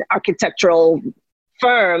an architectural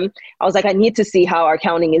firm. I was like, I need to see how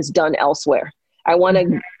accounting is done elsewhere. I want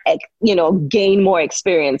to, gain more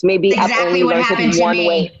experience. Maybe exactly I've only learned it one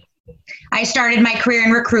way. I started my career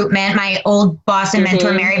in recruitment. My old boss and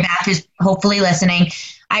mentor, Mary Beth, who's hopefully listening,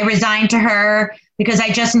 I resigned to her because I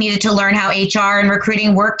just needed to learn how HR and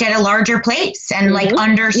recruiting worked at a larger place and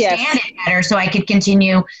understand it better so I could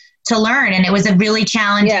continue to learn. And it was a really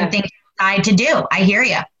challenging thing to decide to do. I hear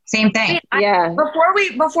you. Same thing.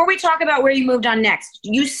 Before we talk about where you moved on next,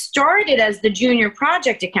 you started as the junior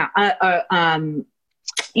project accountant.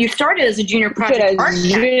 You started as a junior project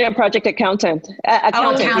accountant.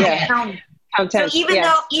 Accountant. So even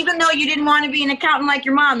though you didn't want to be an accountant like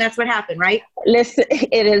your mom, that's what happened, right? Listen,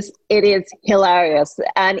 it is hilarious.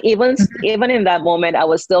 And even in that moment, I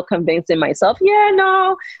was still convincing myself,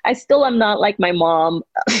 I still am not like my mom.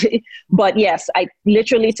 But yes, I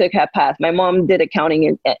literally took her path. My mom did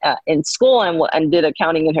accounting in school and did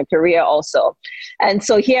accounting in her career also. And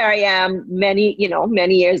so here I am many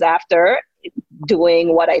years after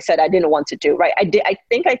doing what I said I didn't want to do, right? I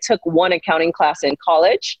think I took one accounting class in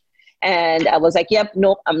college. And I was like, yep,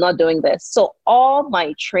 nope, I'm not doing this. So all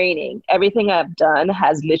my training, everything I've done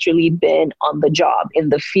has literally been on the job, in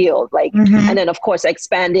the field. Like, and then of course,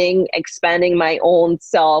 expanding my own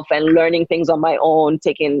self and learning things on my own,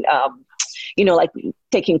 taking, like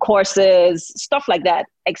taking courses, stuff like that,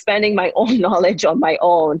 expanding my own knowledge on my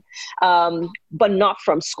own, but not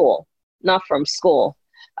from school.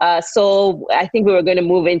 So I think we were going to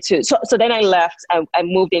move into, so then I left, I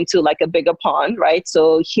moved into like a bigger pond, right?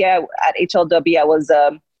 So here at HLW,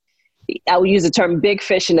 I would use the term big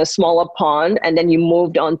fish in a smaller pond, and then you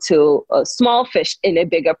moved on to a small fish in a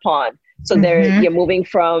bigger pond. So there you're moving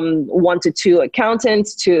from 1 to 2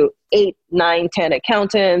 accountants to 8, 9, 10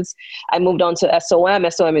 accountants. I moved on to SOM.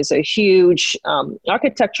 SOM is a huge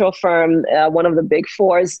architectural firm, one of the big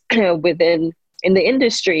fours in the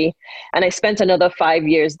industry. And I spent another 5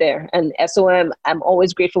 years there. And SOM, I'm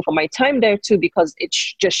always grateful for my time there too, because it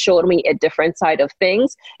just showed me a different side of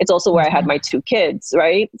things. It's also where I had my 2 kids,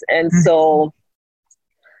 right? And so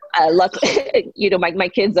my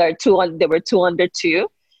kids are they were 2 under 2.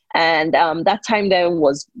 And that time then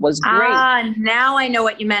was great. Now I know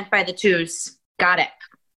what you meant by the 2s. Got it.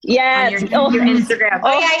 Yeah. Your Instagram.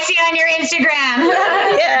 Oh, yeah, I see on your Instagram.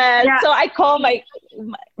 Yeah. So I call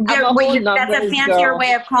that's a fancier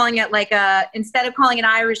way of calling it, like instead of calling it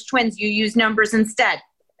Irish twins, you use numbers instead.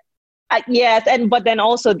 Yes, but then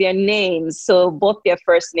also their names. So both their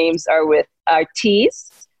first names are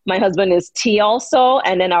T's. My husband is T also,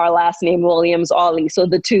 and then our last name Williams-Olley. So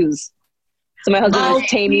the 2s. So my husband is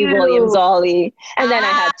Tammy Williams-Olley, and then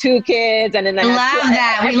I had 2 kids, and then I love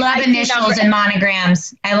that. We love initials and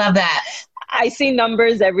monograms. I love that. I see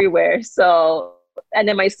numbers everywhere. So, and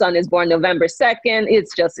then my son is born November 2nd. It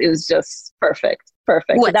was just perfect. So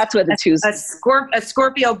that's where the 2s. A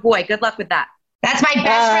Scorpio boy. Good luck with that. That's my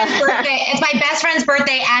best friend's birthday. It's my best friend's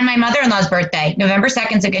birthday and my mother-in-law's birthday. November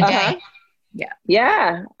 2nd's a good day.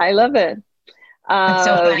 Yeah, I love it. That's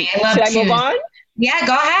so funny. I love should I move on? Yeah,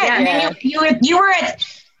 go ahead. Yeah. And then you were at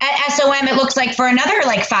SOM, it looks like, for another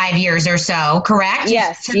 5 years or so, correct?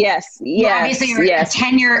 Yes. Obviously, you're a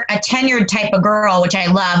tenured type of girl, which I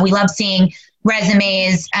love. We love seeing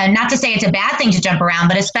resumes. Not to say it's a bad thing to jump around,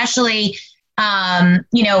 but especially,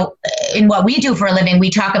 in what we do for a living, we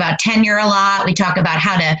talk about tenure a lot. We talk about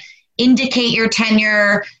how to indicate your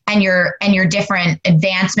tenure and your different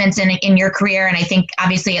advancements in your career. And I think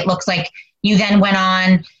obviously it looks like you then went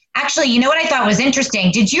on. Actually, you know what I thought was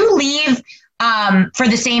interesting? Did you leave for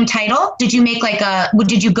the same title? Did you make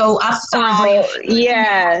did you go up? So at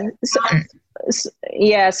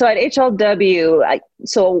HLW,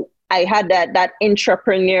 I had that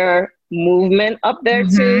entrepreneur movement up there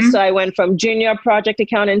too. So I went from junior project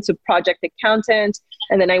accountant to project accountant.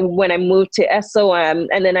 And then when I moved to SOM,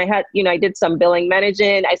 and then I did some billing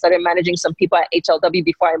managing. I started managing some people at HLW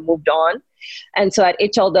before I moved on. And so at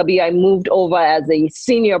HLW, I moved over as a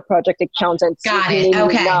senior project accountant. Got it.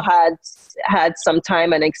 Okay. Now had some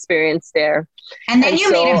time and experience there. And then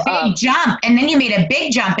you made a big jump. And then you made a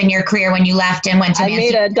big jump in your career when you left and went to Mancini.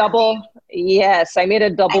 I made a double.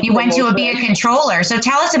 You went to be a controller. So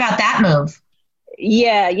tell us about that move.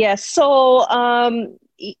 Yeah. So,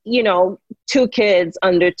 2 kids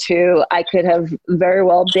under 2, I could have very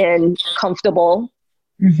well been comfortable,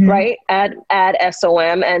 right, at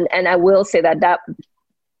SOM. And I will say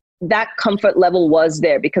that comfort level was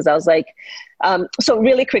there, because I was like, so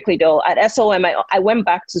really quickly though, at SOM, I went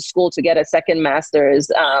back to school to get a second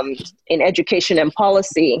master's in education and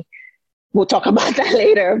policy. We'll talk about that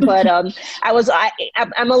later, but I'm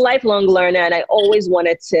a lifelong learner, and I always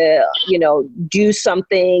wanted to, do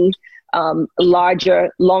something larger,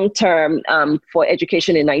 long-term for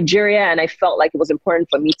education in Nigeria. And I felt like it was important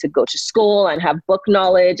for me to go to school and have book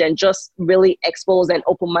knowledge and just really expose and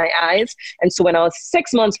open my eyes. And so when I was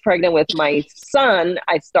 6 months pregnant with my son,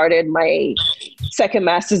 I started my second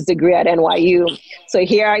master's degree at NYU. So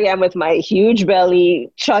here I am with my huge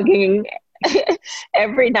belly, chugging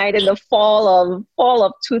every night in the fall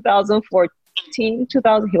of 2014.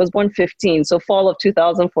 He was born 15, so fall of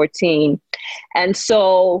 2014. And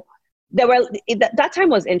so that time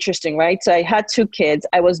was interesting, right? So I had 2 kids.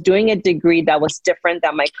 I was doing a degree that was different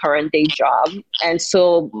than my current day job. And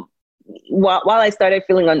so while I started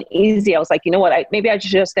feeling uneasy, I was like, you know what, maybe I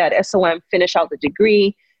should just stay at SOM, finish out the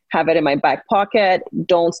degree, have it in my back pocket,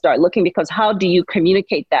 don't start looking, because how do you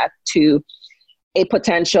communicate that to a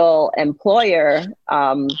potential employer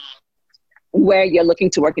where you're looking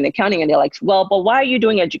to work in accounting, and they're like, well, but why are you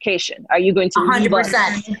doing education? Are you going to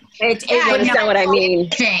 100%? You understand what I mean?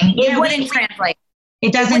 It wouldn't translate.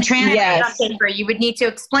 It doesn't translate. Yes. You would need to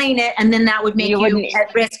explain it, and then that would make you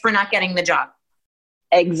at risk for not getting the job.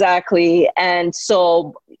 Exactly. And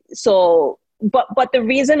but the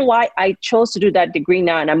reason why I chose to do that degree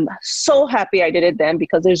now, and I'm so happy I did it then,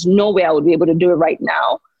 because there's no way I would be able to do it right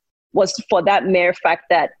now, was for that mere fact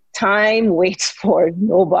that time waits for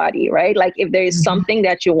nobody, right? Like if there is something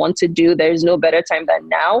that you want to do, there is no better time than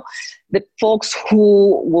now. The folks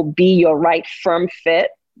who will be your right firm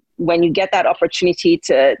fit, when you get that opportunity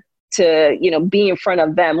to be in front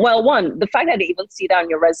of them. Well, one, the fact that they even see that on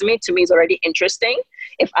your resume to me is already interesting.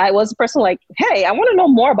 If I was a person like, hey, I want to know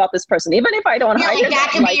more about this person, even if I don't hire them.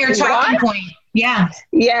 That can be your talking point. Yeah.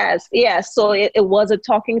 Yes. So it was a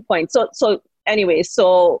talking point. So anyway,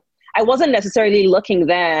 so I wasn't necessarily looking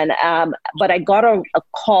then, but I got a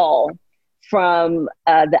call from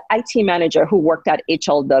the IT manager who worked at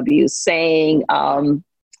HLW saying,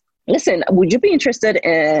 listen, would you be interested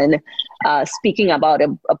in speaking about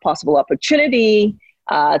a possible opportunity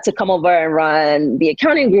to come over and run the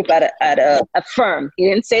accounting group at a firm? He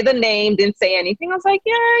didn't say the name, didn't say anything. I was like,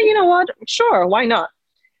 yeah, you know what? Sure, why not?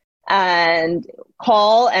 And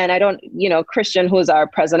call, and Christian, who's our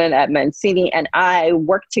president at Mancini, and I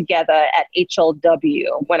worked together at HLW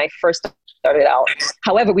when I first started out.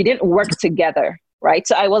 However, we didn't work together. Right.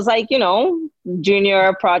 So I was like,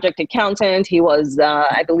 junior project accountant. He was,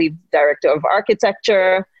 I believe, director of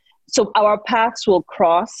architecture. So our paths will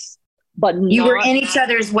cross, but you were in each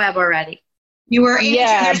other's web already. You were in each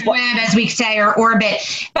other's web, as we say, or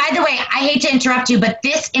orbit. By the way, I hate to interrupt you, but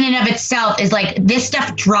this in and of itself is like, this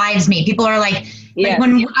stuff drives me. People are like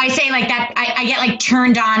when I say like that, I get like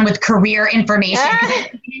turned on with career information.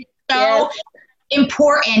 It's so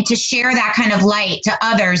important to share that kind of light to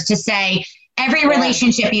others, to say, every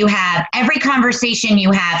relationship you have, every conversation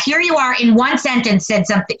you have, here you are in one sentence said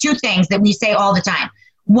two things that we say all the time.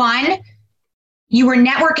 One, you were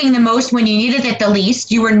networking the most when you needed it the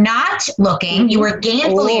least. You were not looking. You were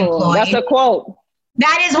gainfully employed. That's a quote.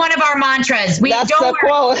 That is one of our mantras. We don't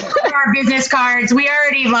wear our business cards. We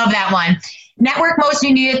already love that one. Network most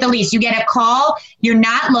when you need it the least. You get a call, you're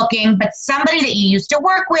not looking, but somebody that you used to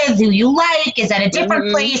work with, who you like, is at a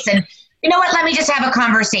different place, and you know what, let me just have a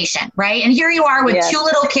conversation, right? And here you are with two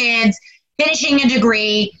little kids, finishing a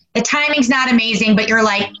degree. The timing's not amazing, but you're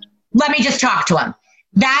like, let me just talk to them.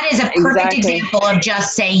 That is a perfect example of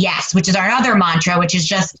just say yes, which is our other mantra, which is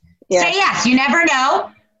just say yes. You never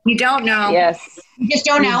know. You don't know. Yes. You just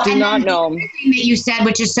don't know. Do not know. The other thing that you said,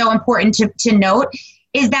 which is so important to note,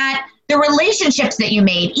 is that the relationships that you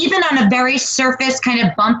made, even on a very surface kind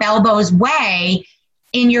of bump elbows way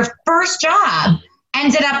in your first job,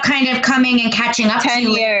 ended up kind of coming and catching up 10 to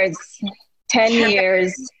you. 10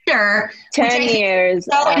 years. 10 years.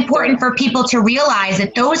 So important for people to realize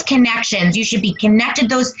that those connections, you should be connected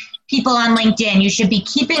to those people on LinkedIn. You should be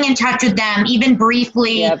keeping in touch with them, even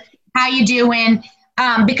briefly. How you doing?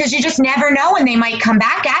 Because you just never know when they might come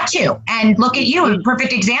back at you. And look at you, a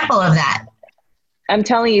perfect example of that. I'm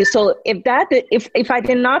telling you, so if I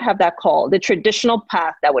did not have that call, the traditional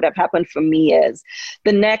path that would have happened for me is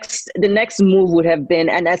the next move would have been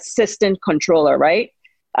an assistant controller, right?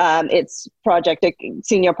 It's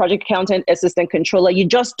senior project accountant, assistant controller. You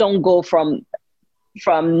just don't go from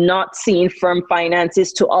not seeing firm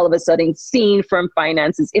finances to all of a sudden seeing firm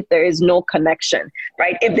finances if there is no connection,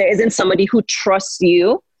 right? If there isn't somebody who trusts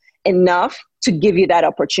you enough to give you that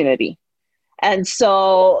opportunity. And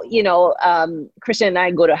so, Christian and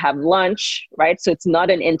I go to have lunch, right? So it's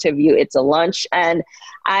not an interview, it's a lunch. And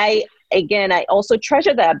I also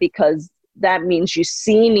treasure that, because that means you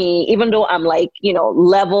see me, even though I'm like,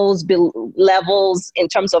 levels in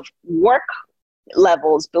terms of work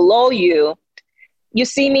levels below you, you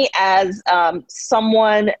see me as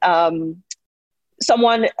someone,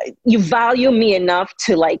 you value me enough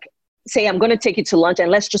to like say, I'm going to take you to lunch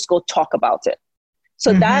and let's just go talk about it.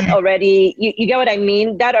 So that already, you get what I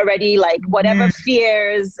mean? That already, like, whatever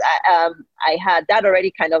fears I had, that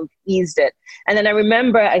already kind of eased it. And then I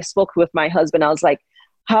remember I spoke with my husband. I was like,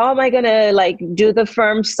 how am I going to like do the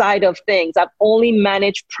firm side of things? I've only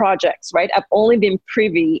managed projects, right? I've only been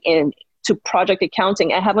privy to project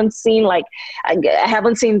accounting. I haven't seen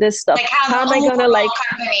this stuff. Like how am I going to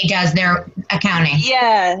company does their accounting?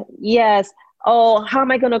 Yeah. Yes. Oh, how am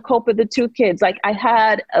I going to cope with the two kids? Like I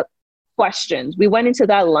had questions. We went into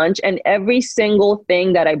that lunch and every single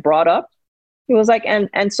thing that I brought up, he was like,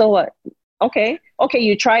 and so what? Okay,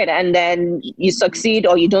 you try it and then you succeed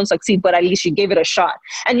or you don't succeed, but at least you gave it a shot.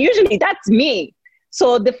 And usually that's me.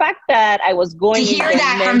 So the fact that I was going to hear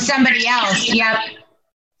that from somebody else. Yep.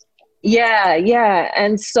 Yeah.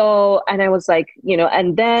 And I was like,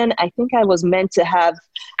 and then I think I was meant to have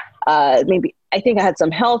maybe, I think I had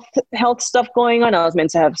some health stuff going on. I was meant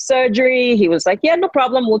to have surgery. He was like, yeah, no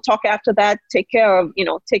problem. We'll talk after that. Take care of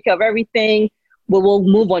everything. We will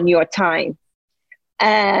move on your time.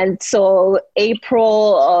 And so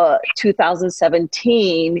April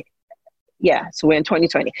 2017, so we're in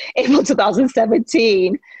 2020. April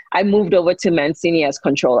 2017, I moved over to Mancini as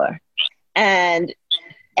controller and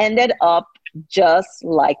ended up just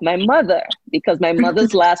like my mother, because my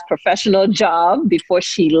mother's last professional job before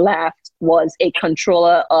she left was a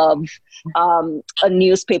controller of a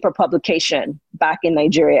newspaper publication back in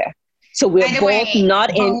Nigeria. So we're both not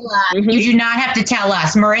in... Bola, you do not have to tell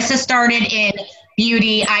us. Marissa started in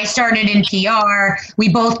beauty. I started in PR. We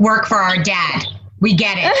both work for our dad. We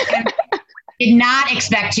get it. Did not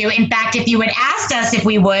expect to. In fact, if you had asked us if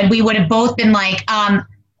we would have both been like,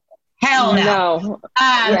 hell no.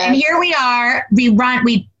 And here we are.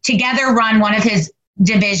 We together run one of his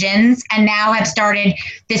divisions and now have started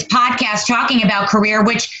this podcast talking about career,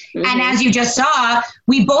 which, and as you just saw,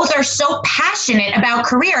 we both are so passionate about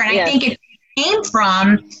career. And I think it came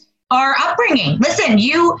from our upbringing. Listen,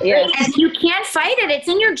 you can't fight it. It's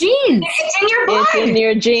in your genes. It's in your blood. It's in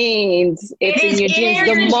your genes. It's in your genes.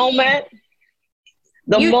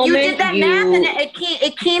 You did that math and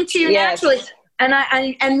it came to you naturally.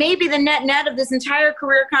 And maybe the net of this entire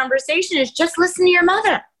career conversation is just listen to your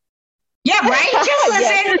mother. Yeah, right? Just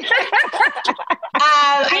listen.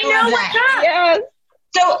 I know what's up. Yes.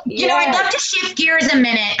 So, I'd love to shift gears a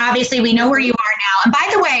minute. Obviously, we know where you are now. And by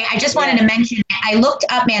the way, I just wanted to mention, I looked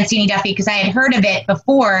up Mancini Duffy because I had heard of it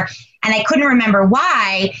before and I couldn't remember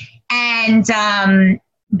why. And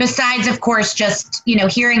besides, of course, just,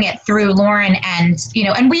 hearing it through Lauren and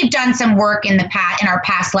we've done some work in our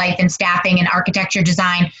past life in staffing and architecture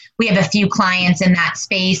design. We have a few clients in that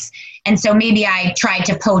space. And so maybe I tried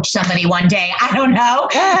to poach somebody one day. I don't know.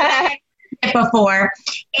 Before.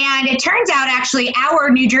 And it turns out actually our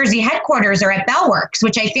New Jersey headquarters are at Bellworks,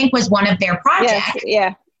 which I think was one of their projects.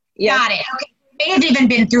 Yeah. Got it. Okay. It may have even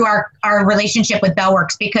been through our relationship with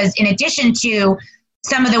Bellworks, because in addition to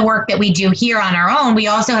some of the work that we do here on our own, we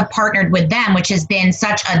also have partnered with them, which has been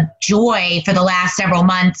such a joy for the last several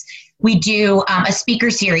months. We do a speaker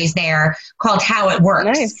series there called How It Works.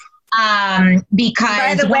 Nice. Because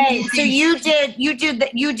by the way, so you did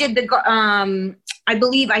the I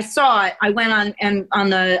believe I saw it. I went on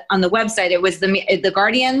the website. It was the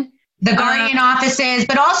Guardian. The Guardian offices,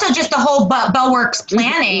 but also just the whole Bellworks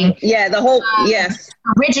planning. Yeah, the whole,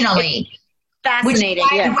 originally. Fascinating.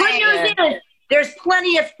 The good news is there's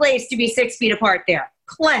plenty of place to be 6 feet apart there.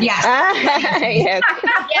 Plenty. Yes.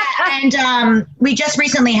 And we just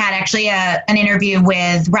recently had actually an interview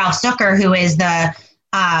with Ralph Stucker, who is the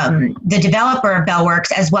developer of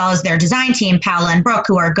Bellworks, as well as their design team, Paola and Brooke,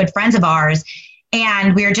 who are good friends of ours.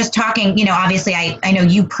 And we were just talking, obviously I know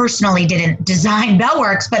you personally didn't design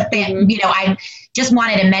Bellworks, but, I just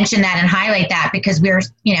wanted to mention that and highlight that because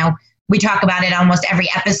we talk about it almost every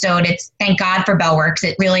episode. It's thank God for Bellworks.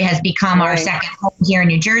 It really has become our second home here in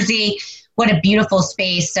New Jersey. What a beautiful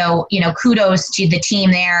space. So, kudos to the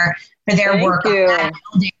team there for their work on that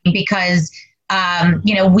building because,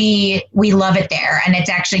 we love it there. And it's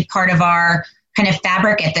actually part of our kind of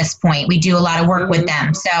fabric at this point. We do a lot of work with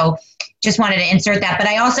them. So just wanted to insert that. But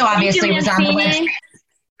I also obviously was on the website.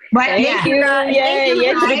 Thank you. Yay,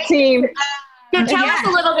 to the team. So tell us a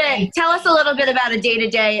little bit. Tell us a little bit about a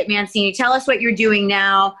day-to-day at Mancini. Tell us what you're doing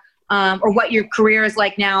now, or what your career is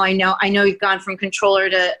like now. I know you've gone from controller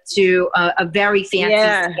to a very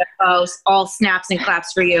fancy CFO. All snaps and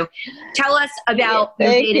claps for you. Tell us about your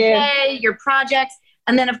day-to-day, your projects,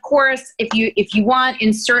 and then of course, if you want,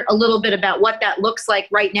 insert a little bit about what that looks like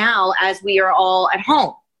right now as we are all at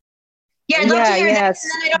home. Yeah, I'd love to hear that.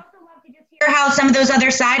 And then I'd also love to just hear how some of those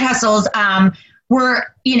other side hustles were,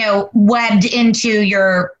 webbed into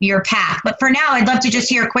your path. But for now, I'd love to just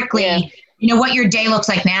hear quickly, what your day looks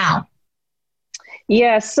like now.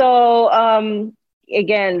 Yeah. So,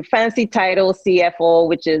 again, fancy title CFO,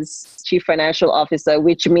 which is Chief Financial Officer,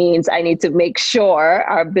 which means I need to make sure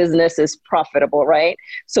our business is profitable, right?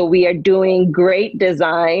 So we are doing great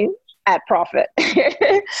design at profit.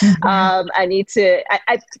 I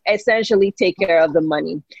essentially take care of the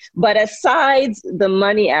money. But aside the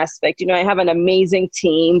money aspect, I have an amazing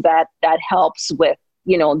team that helps with,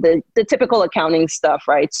 the typical accounting stuff,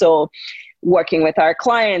 right? So working with our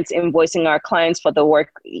clients, invoicing our clients for the work,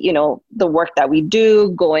 the work that we do,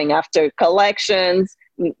 going after collections,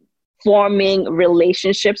 forming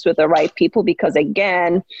relationships with the right people, because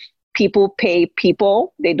again, people pay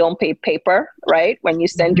people, they don't pay paper, right? When you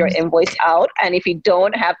send your invoice out. And if you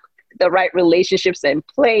don't have the right relationships in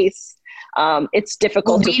place it's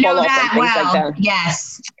difficult to follow up on things like that.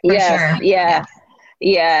 Yes, yes, sure.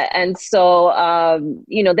 Yeah. And so,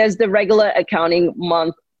 there's the regular accounting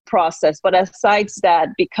month process. But aside that,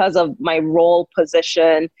 because of my role,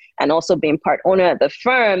 position, and also being part owner at the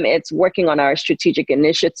firm, it's working on our strategic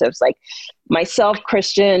initiatives. Like myself,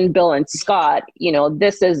 Christian, Bill, and Scott,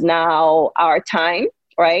 this is now our time,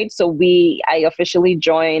 right? So I officially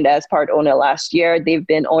joined as part owner last year. They've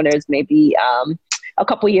been owners maybe a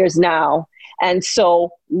couple years now. And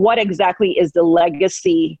so what exactly is the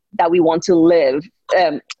legacy that we want to live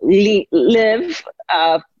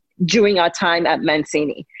during our time at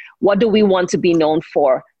Mancini? What do we want to be known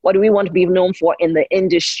for? What do we want to be known for in the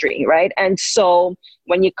industry, right? And so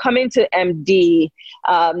when you come into MD,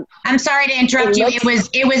 I'm sorry to interrupt you. It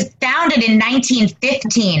was founded in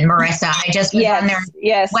 1915, Marissa. I just was on their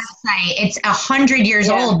website. It's 100 years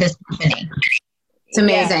old, this company. It's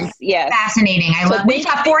amazing. Yes. Fascinating. We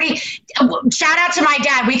thought 40, shout out to my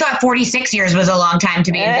dad. We thought 46 years was a long time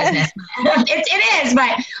to be in business. It is,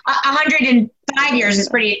 but 105 years is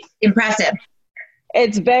pretty impressive.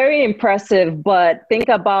 It's very impressive, but think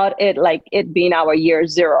about it like it being our year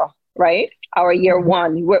zero, right? Our year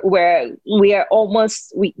one, where we are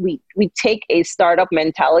almost, we take a startup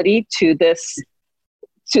mentality to this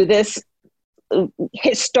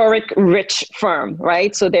historic rich firm,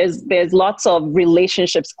 right? So there's lots of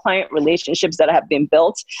relationships, client relationships that have been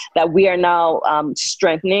built that we are now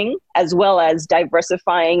strengthening, as well as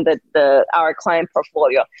diversifying our client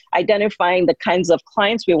portfolio, identifying the kinds of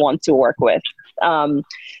clients we want to work with,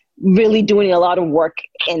 really doing a lot of work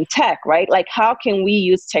in tech, right? Like how can we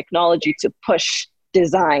use technology to push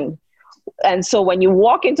design? And so when you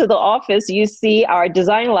walk into the office, you see our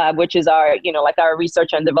design lab, which is our, like our research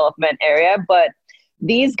and development area. But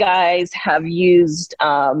these guys have used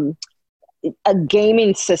a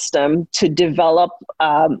gaming system to develop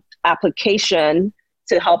application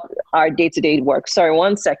to help our day-to-day work. Sorry,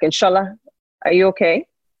 1 second. Shala, are you okay?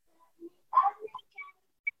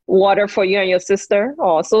 Water for you and your sister.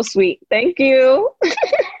 Oh, so sweet. Thank you.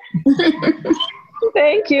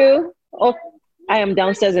 Thank you. Oh, I am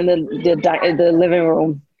downstairs in the living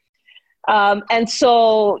room. And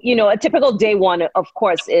so, a typical day one, of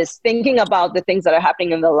course, is thinking about the things that are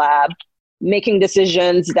happening in the lab, making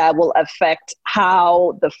decisions that will affect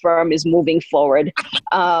how the firm is moving forward,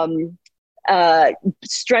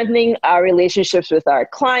 strengthening our relationships with our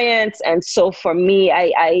clients. And so for me,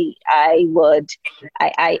 I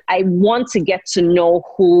want to get to know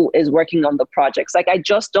who is working on the projects. Like, I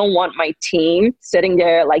just don't want my team sitting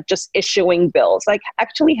there, like just issuing bills, like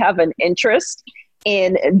actually have an interest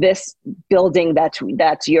in this building that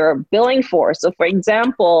you're billing for. So for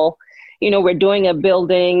example, we're doing a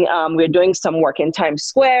building, we're doing some work in Times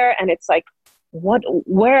Square, and it's like,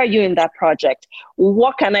 where are you in that project?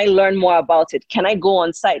 What can I learn more about it? Can I go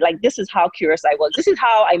on site? Like, this is how curious I was. This is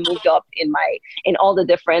how I moved up in all the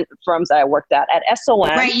different firms that I worked at SOM.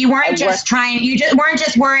 Right. You weren't just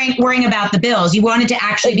worrying about the bills. You wanted to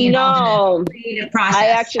actually be involved in the creative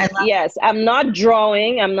process. Yes, I'm not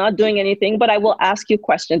drawing, I'm not doing anything, but I will ask you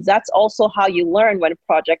questions. That's also how you learn when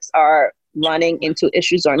projects are running into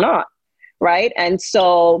issues or not. Right. And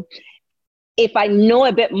so if I know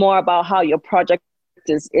a bit more about how your project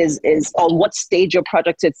is or what stage your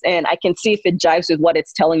project is in, I can see if it jives with what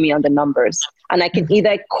it's telling me on the numbers. And I can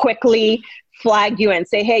either quickly flag you and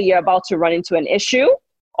say, hey, you're about to run into an issue,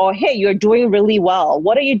 or hey, you're doing really well.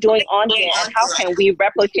 What are you doing on here? And how can we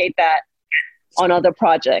replicate that on other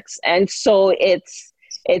projects? And so it's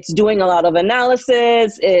doing a lot of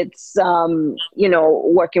analysis. It's,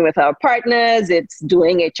 working with our partners. It's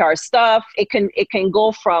doing HR stuff. It can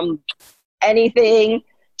go from anything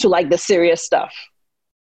to like the serious stuff.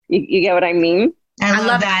 You get what I mean? I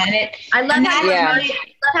love that. I love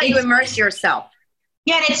how you immerse yourself.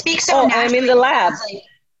 Yeah, and it speaks so naturally. I'm in the lab.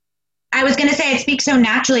 I was going to say, it speaks so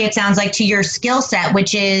naturally, it sounds like, to your skill set,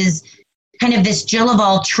 which is kind of this Jill of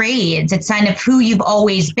all trades. It's kind of who you've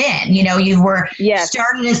always been. You were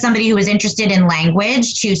started as somebody who was interested in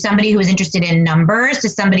language, to somebody who was interested in numbers, to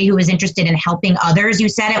somebody who was interested in helping others, you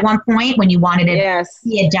said at one point, when you wanted to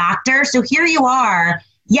be a doctor. So here you are.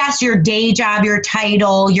 Yes, your day job, your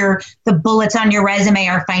title, the bullets on your resume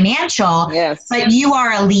are financial, but you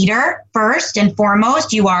are a leader first and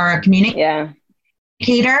foremost. You are a communicator,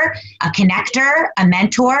 a connector, a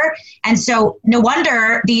mentor. And so no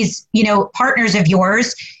wonder these, partners of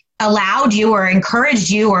yours allowed you or encouraged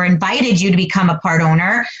you or invited you to become a part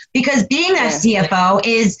owner, because being a CFO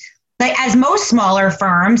is, like, as most smaller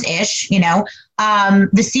firms-ish, the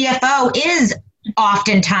CFO is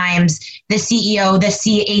oftentimes the CEO, the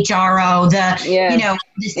CHRO, the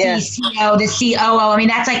CCO, the COO. I mean,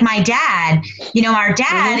 that's like my dad. You know, our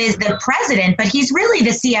dad is the president, but he's really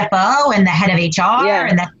the CFO and the head of HR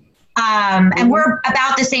and we're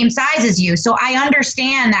about the same size as you. So I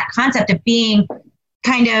understand that concept of being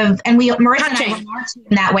kind of, and Marissa and I run our team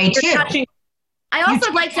that way too. I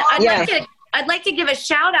also I'd like to give a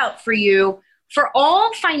shout out for you for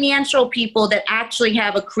all financial people that actually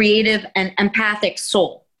have a creative and empathic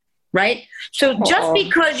soul, right? So just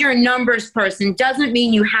because you're a numbers person doesn't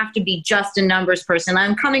mean you have to be just a numbers person.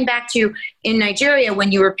 I'm coming back to in Nigeria when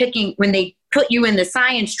they put you in the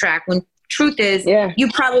science track, when truth is you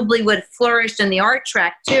probably would have flourished in the art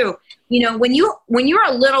track too. You know, when you're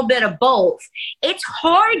a little bit of both, it's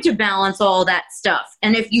hard to balance all that stuff.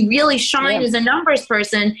 And if you really shine as a numbers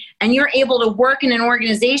person and you're able to work in an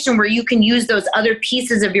organization where you can use those other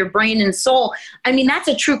pieces of your brain and soul, I mean, that's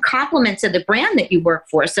a true compliment to the brand that you work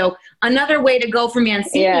for. So another way to go for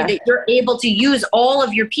Mancini, that you're able to use all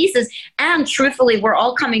of your pieces. And truthfully, we're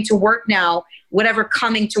all coming to work now, whatever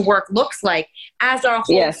coming to work looks like, as our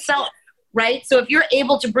whole self, right? So if you're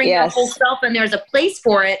able to bring your whole self and there's a place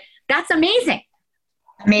for it, that's amazing.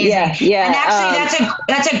 Amazing. Yeah. And actually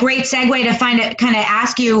that's a great segue to kind of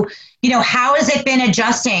ask you, you know, how has it been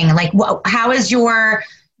adjusting? Like, how is your,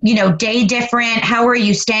 you know, day different? How are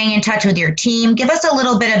you staying in touch with your team? Give us a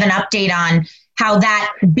little bit of an update on how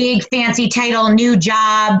that big fancy title, new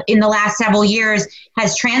job in the last several years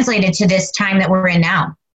has translated to this time that we're in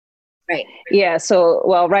now. Right. Yeah. So,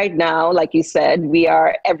 well, right now, like you said, we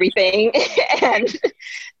are everything and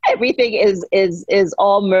everything is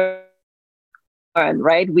all merged,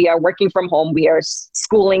 right? We are working from home. We are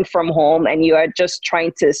schooling from home, and you are just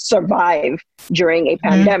trying to survive during a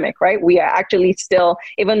pandemic, right? We are actually still,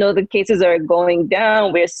 even though the cases are going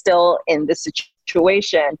down, we're still in this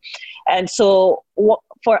situation. And so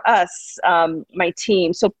for us, my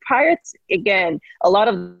team, so prior to, again, a lot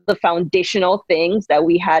of the foundational things that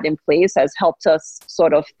we had in place has helped us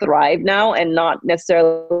sort of thrive now and not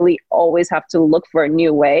necessarily always have to look for a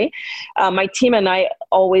new way. My team and I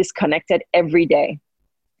always connected every day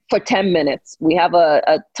for 10 minutes. We have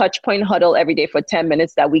a touch point huddle every day for 10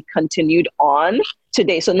 minutes that we continued on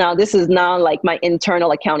today. So now this is now like my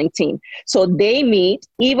internal accounting team. So they meet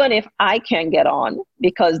even if I can't get on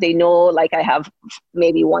because they know like I have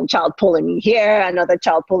maybe one child pulling me here, another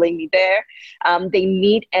child pulling me there. They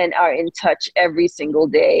meet and are in touch every single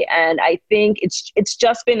day. And I think it's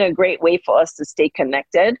just been a great way for us to stay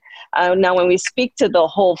connected. Now, when we speak to the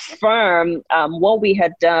whole firm, what we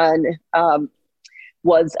had done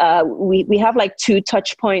was we have like 2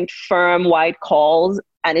 touch point firm-wide calls,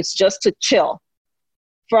 and it's just to chill.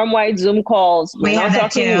 Firm-wide Zoom calls. We have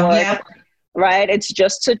that too. Yep. Right? It's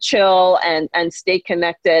just to chill and stay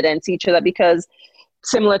connected and see each other because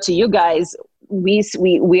similar to you guys,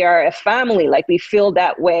 we are a family, like we feel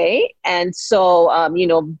that way. And so, you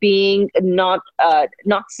know, being not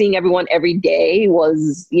seeing everyone every day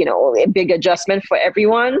was, you know, a big adjustment for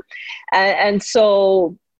everyone. And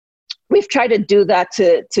so we've tried to do that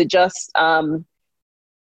to just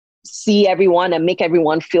see everyone and make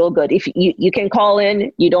everyone feel good. If you can call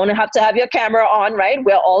in, you don't have to have your camera on, right?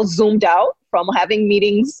 We're all zoomed out from having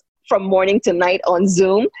meetings from morning to night on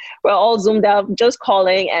Zoom. We're all zoomed out, just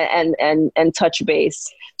calling and touch base.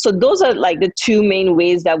 So those are like the 2 main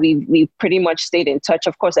ways that we've pretty much stayed in touch.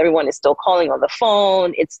 Of course, everyone is still calling on the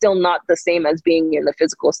phone. It's still not the same as being in the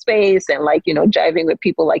physical space and like, you know, jiving with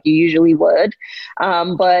people like you usually would.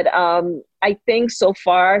 But I think so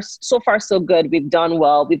far, so good. We've done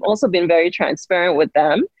well. We've also been very transparent with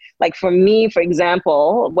them. Like for me, for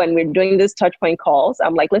example, when we're doing this touch point calls,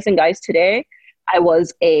 I'm like, listen, guys, today I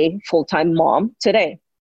was a full-time mom today.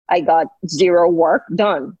 I got 0 work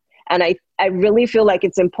done. And I really feel like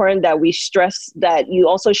it's important that we stress that you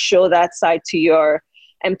also show that side to your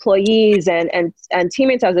employees and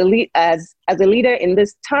teammates as a leader in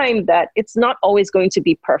this time, that it's not always going to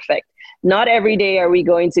be perfect. Not every day are we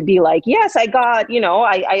going to be like, yes, I got, you know,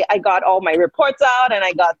 I got all my reports out and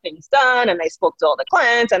I got things done and I spoke to all the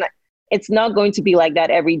clients, and it's not going to be like that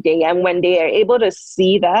every day. And when they are able to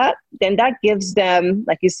see that, then that gives them,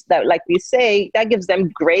 like we say, that gives them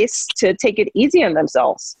grace to take it easy on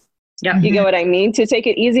themselves. Yeah. You get what I mean? To take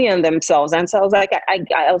it easy on themselves. And so I was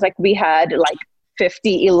like, we had like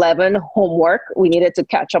 11 homework we needed to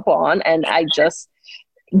catch up on. And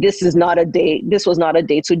this was not a day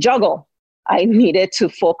to juggle. I needed to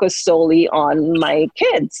focus solely on my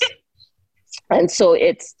kids. And so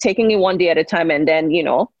it's taking it one day at a time, and then, you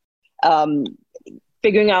know,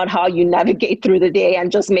 figuring out how you navigate through the day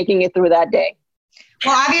and just making it through that day.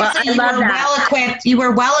 Well, obviously you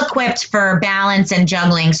were well equipped for balance and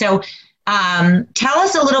juggling. So tell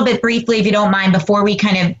us a little bit briefly, if you don't mind, before we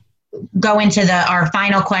kind of go into our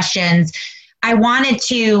final questions. I wanted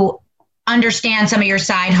to understand some of your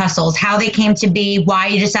side hustles, how they came to be, why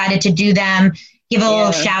you decided to do them. Give a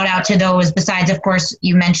little shout out to those, besides, of course,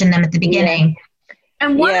 you mentioned them at the beginning.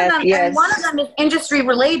 And one of them is industry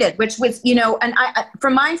related, which was, and I, for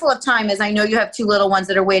mindful of time, as I know you have two little ones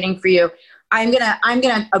that are waiting for you, I'm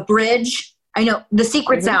gonna abridge. I know the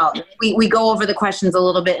secret's out. We go over the questions a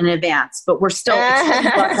little bit in advance, but we're still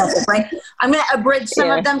right? I'm gonna abridge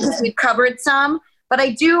some of them because we've covered some. But I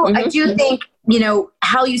do think,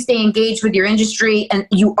 how you stay engaged with your industry, and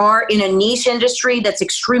you are in a niche industry that's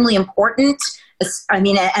extremely important. I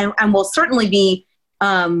mean, and will certainly be,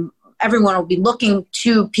 everyone will be looking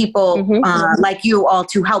to people like you all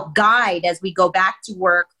to help guide as we go back to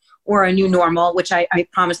work or a new normal, which I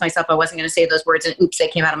promised myself I wasn't going to say those words, and oops, they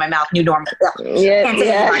came out of my mouth. New normal. We got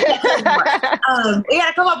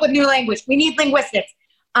to come up with new language. We need linguistics.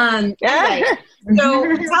 Anyway,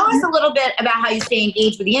 so tell us a little bit about how you stay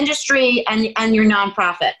engaged with the industry and your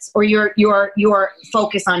nonprofits, or your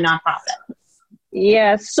focus on nonprofit.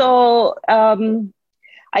 Yeah. So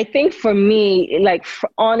I think for me,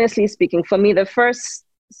 honestly speaking, for me, the first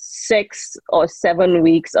 6 or 7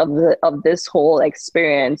 weeks of this whole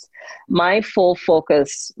experience, my full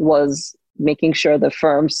focus was making sure the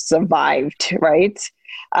firm survived, right?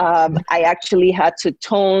 I actually had to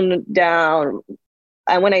tone down.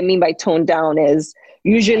 And what I mean by tone down is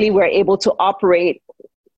usually we're able to operate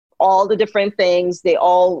all the different things. They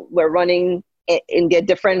all were running in their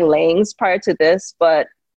different lanes prior to this, but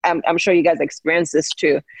I'm sure you guys experienced this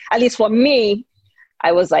too. At least for me,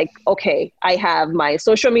 I was like, okay, I have my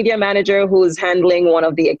social media manager who's handling one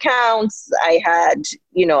of the accounts. I had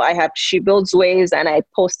SheBuildsLives, and I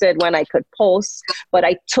posted when I could post, but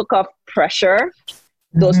I took off pressure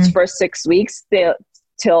those first 6 weeks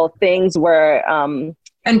till things were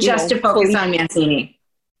and just to focus on Mancini.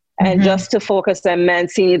 And just to focus on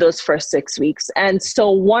Mancini those first 6 weeks. And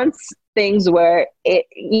so once things were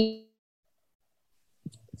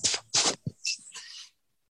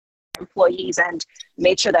employees and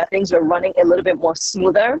made sure that things were running a little bit more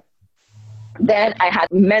smoother, then I had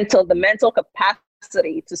the mental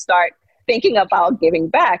capacity to start thinking about giving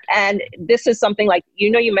back. And this is something like,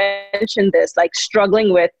 you mentioned this, like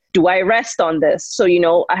struggling with, do I rest on this? So,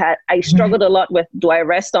 I struggled a lot with, do I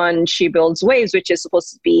rest on SheBuildsLives, which is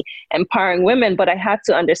supposed to be empowering women, but I had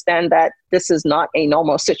to understand that this is not a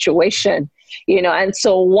normal situation, and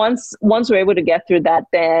so once we're able to get through that,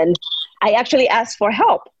 then I actually asked for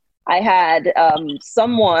help. I had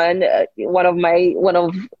someone, a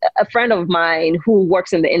friend of mine who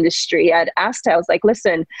works in the industry, I'd asked her, I was like,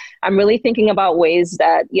 listen, I'm really thinking about ways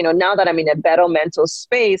that, now that I'm in a better mental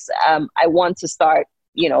space, I want to start,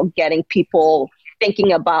 getting people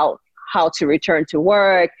thinking about how to return to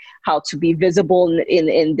work, how to be visible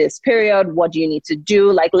in this period. What do you need to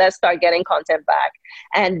do? Like, let's start getting content back.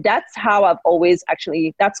 And that's how I've always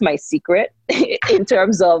that's my secret in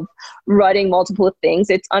terms of running multiple things.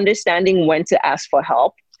 It's understanding when to ask for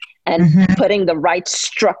help and putting the right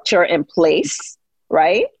structure in place,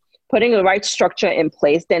 right? Putting the right structure in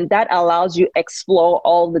place, then that allows you explore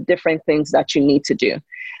all the different things that you need to do.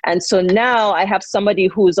 And so now I have somebody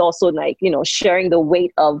who's also sharing the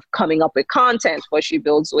weight of coming up with content for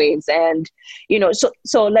SheBuildsLives. And,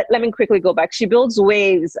 so let me quickly go back.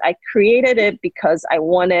 SheBuildsLives, I created it because I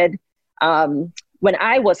wanted, when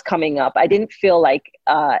I was coming up, I didn't feel like,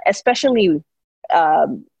 especially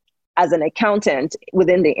as an accountant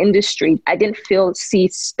within the industry, I didn't see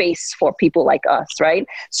space for people like us, right?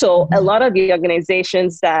 So a lot of the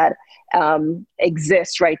organizations that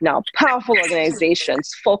exist right now, powerful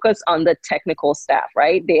organizations, focus on the technical staff,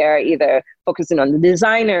 right? They are either focusing on the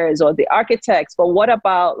designers or the architects, but what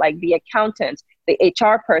about like the accountant, the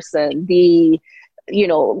HR person, the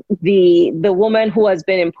woman who has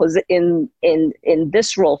been in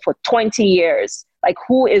this role for 20 years? Like,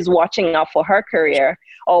 who is watching out for her career,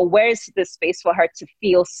 or where's the space for her to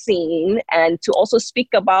feel seen and to also speak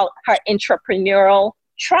about her entrepreneurial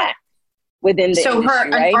track within the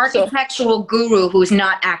industry, an architectural guru who's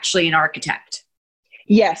not actually an architect.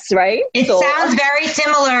 Yes, right? It sounds very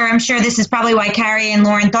similar. I'm sure this is probably why Carrie and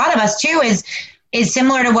Lauren thought of us too, is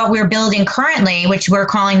similar to what we're building currently, which we're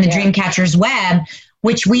calling the Dreamcatchers Web,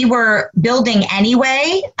 which we were building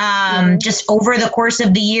anyway, just over the course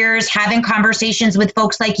of the years, having conversations with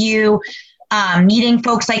folks like you, meeting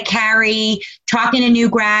folks like Carrie, talking to new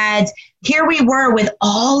grads. Here we were with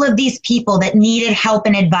all of these people that needed help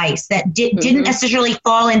and advice that didn't necessarily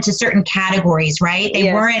fall into certain categories, right?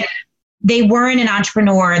 They weren't they weren't an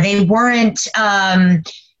entrepreneur. They weren't a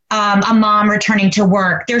mom returning to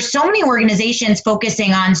work. There's so many organizations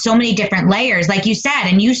focusing on so many different layers, like you said,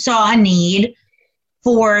 and you saw a need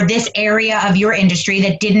for this area of your industry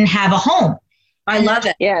that didn't have a home. I love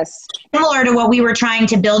it. Yes. Similar to what we were trying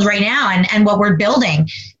to build right now and what we're building,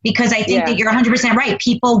 because I think that you're 100% right.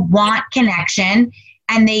 People want connection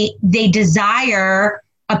and they desire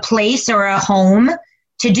a place or a home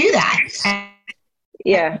to do that. And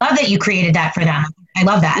I love that you created that for them. I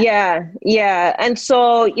love that. Yeah. And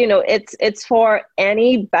so, it's for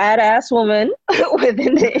any badass woman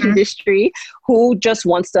within the industry who just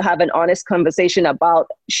wants to have an honest conversation about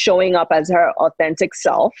showing up as her authentic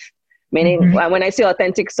self. Meaning, when I say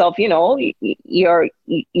authentic self, you're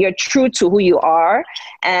true to who you are,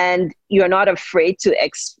 and you're not afraid to,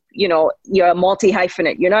 you're a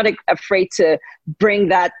multi-hyphenate. You're not afraid to bring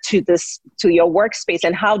that to your workspace.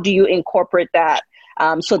 And how do you incorporate that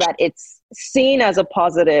so that it's seen as a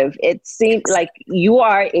positive? It seems like you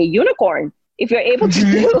are a unicorn if you're able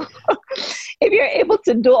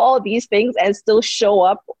to do all these things and still show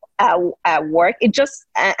up at work. It just,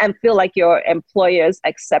 and feel like your employers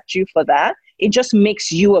accept you for that. It just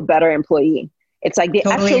makes you a better employee. It's like they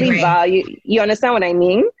actually value, you understand what I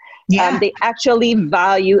mean? Yeah. They actually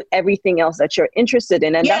value everything else that you're interested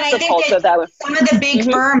in. And that's the culture that some of the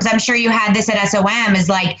big firms, I'm sure you had this at SOM, is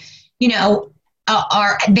like,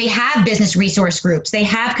 they have business resource groups. They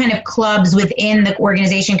have kind of clubs within the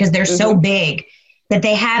organization because they're so big that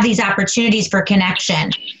they have these opportunities for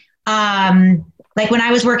connection. Like when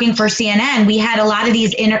I was working for CNN, we had a lot of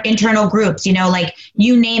these internal groups, like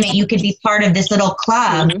you name it, you could be part of this little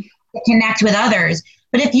club to connect with others.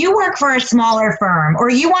 But if you work for a smaller firm or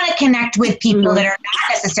you want to connect with people that are not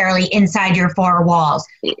necessarily inside your four walls,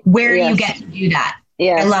 where do you get to do that?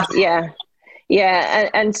 I love that. Yeah.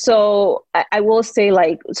 And so I will say,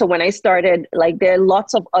 so when I started, there are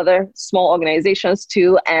lots of other small organizations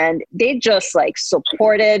too, and they just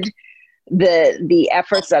supported the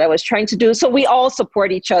efforts that I was trying to do. So we all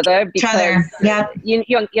support each other because you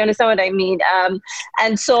understand what I mean?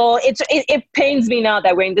 And so it pains me now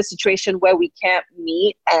that we're in this situation where we can't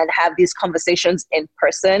meet and have these conversations in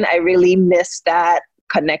person. I really miss that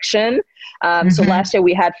connection. So last year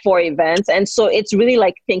we had 4 events. And so it's really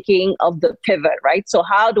thinking of the pivot, right? So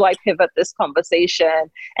how do I pivot this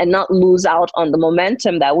conversation and not lose out on the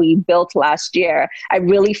momentum that we built last year? I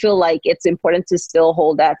really feel like it's important to still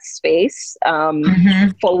hold that space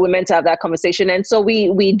for women to have that conversation. And so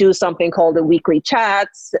we do something called the weekly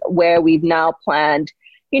chats where we've now planned,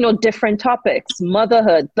 different topics,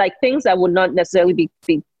 motherhood, things that would not necessarily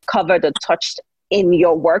be covered or touched in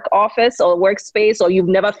your work office or workspace, or you've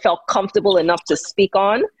never felt comfortable enough to speak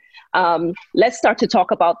on. Let's start to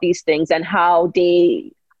talk about these things and how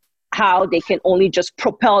they can only just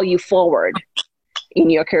propel you forward in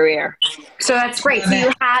your career. So that's great.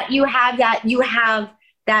 So you have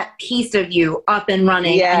that piece of you up and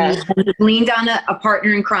running, and you've leaned on a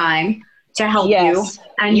partner in crime to help you,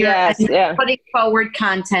 and you're putting forward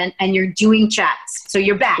content, and you're doing chats. So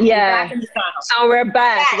you're back. You're back in the saddle. So we're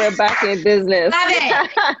back. We're back in business. Love it.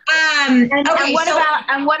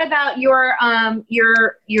 And what about your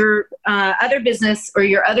other business or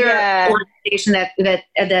your other organization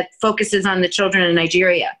that focuses on the children in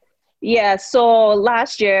Nigeria? Yeah. So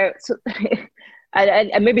last year.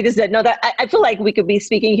 And maybe this is another. I feel like we could be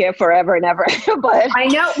speaking here forever and ever. But I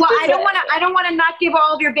know. Well, I don't want to not give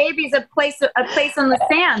all of your babies a place on the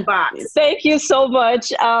sandbox. Thank you so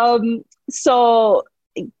much. So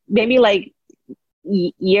maybe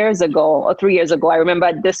years ago or 3 years ago, I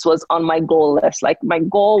remember this was on my goal list. My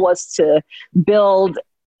goal was to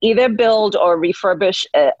either build or refurbish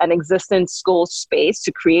an existing school space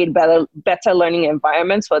to create better learning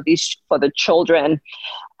environments for the children.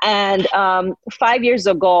 And 5 years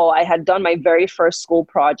ago, I had done my very first school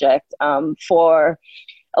project for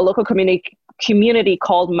a local community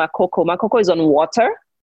called Makoko. Makoko is on water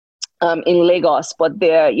in Lagos, but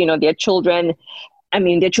their children,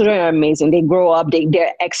 their children are amazing. They grow up,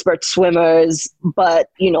 they're expert swimmers, but,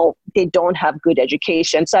 they don't have good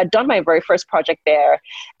education. So I'd done my very first project there.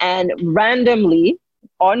 And randomly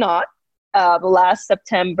or not, last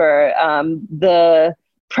September,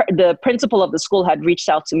 the principal of the school had reached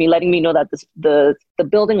out to me, letting me know that the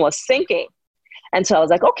building was sinking. And so I was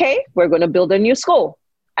like, okay, we're going to build a new school.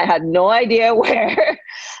 I had no idea where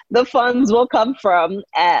the funds will come from,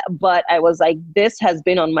 but I was like, this has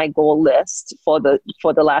been on my goal list for the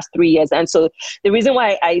last 3 years. And so the reason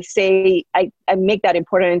why I say I make that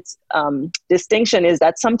important distinction is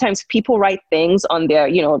that sometimes people write things on their,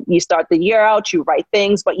 you start the year out, you write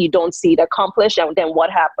things, but you don't see it accomplished. And then what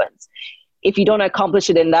happens? if you don't accomplish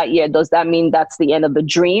it in that year, does that mean that's the end of the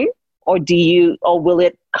dream? Or will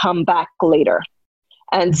it come back later?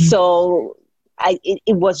 And so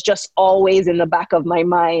it was just always in the back of my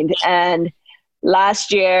mind. And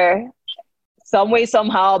last year, some way,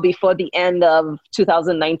 somehow, before the end of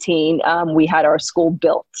 2019, we had our school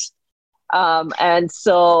built. And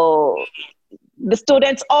so the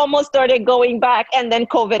students almost started going back, and then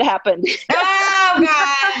COVID happened. Oh,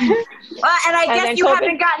 God. Well, and I'm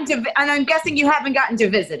guessing you haven't gotten to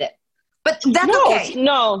visit it. But that's okay.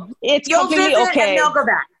 No, it's You'll completely visit okay. And they'll go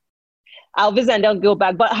back. I'll visit and they'll go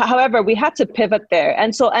back. But however, we had to pivot there.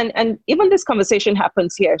 And so, and even this conversation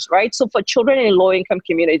happens here, right? So for children in low-income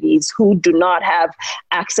communities who do not have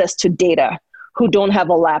access to data, who don't have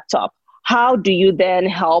a laptop, how do you then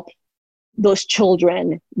help those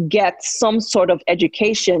children get some sort of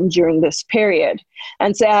education during this period?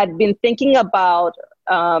 And so I had been thinking about,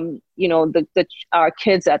 our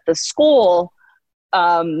kids at the school.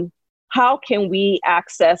 How can we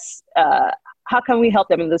how can we help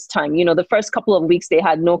them in this time? The first couple of weeks, they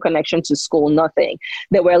had no connection to school, nothing.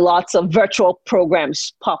 There were lots of virtual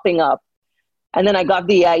programs popping up. And then I got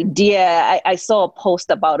the idea, I saw a post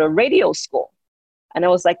about a radio school. And I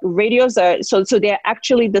was like, radios are, so they're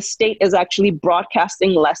actually, the state is actually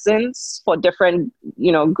broadcasting lessons for different,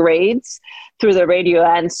 grades through the radio.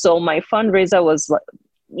 And so my fundraiser was,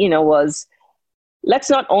 let's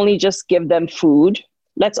not only just give them food,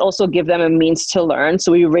 let's also give them a means to learn.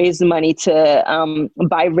 So we raised money to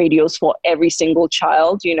buy radios for every single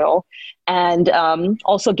child, and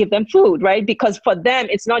also give them food, right? Because for them,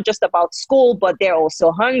 it's not just about school, but they're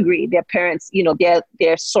also hungry. Their parents,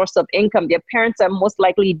 their source of income, their parents are most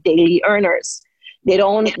likely daily earners. They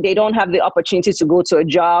don't have the opportunity to go to a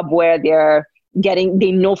job where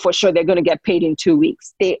they know for sure they're going to get paid in 2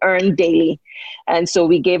 weeks. They earn daily. And so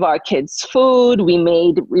we gave our kids food. We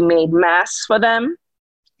made masks for them,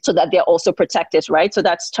 so that they're also protected, right? So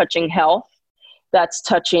that's touching health, that's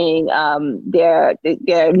touching their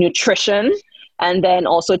nutrition, and then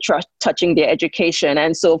also touching their education.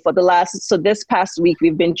 And so this past week,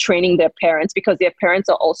 we've been training their parents, because their parents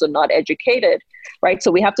are also not educated, right? So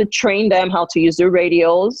we have to train them how to use the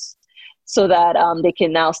radios, so that they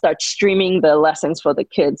can now start streaming the lessons for the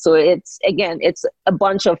kids. So it's a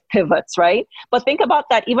bunch of pivots, right? But think about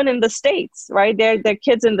that even in the States, right? There are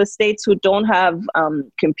kids in the States who don't have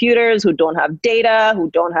computers, who don't have data, who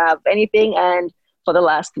don't have anything. And for the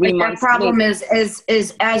last 3 months. That problem is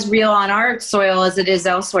as real on our soil as it is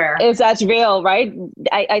elsewhere. It's as real, right?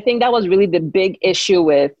 I think that was really the big issue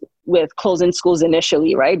with closing schools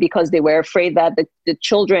initially, right? Because they were afraid that the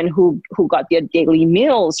children who got their daily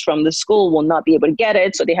meals from the school will not be able to get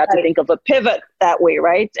it. So they had to think of a pivot that way,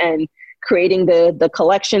 right? And creating the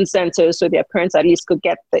collection centers so their parents at least could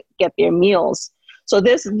get their meals. So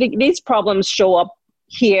these problems show up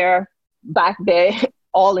here, back there,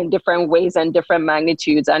 all in different ways and different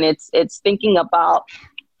magnitudes. And it's thinking about,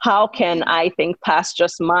 how can I think past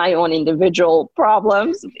just my own individual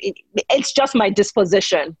problems? It's just my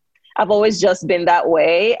disposition. I've always just been that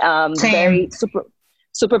way. Very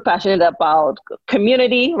super passionate about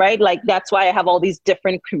community, right? Like that's why I have all these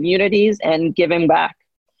different communities and giving back.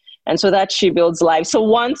 And so that's SheBuildsLives. So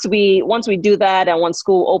once we do that, and once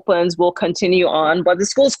school opens, we'll continue on. But the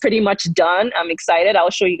school's pretty much done. I'm excited. I'll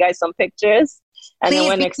show you guys some pictures. And Please,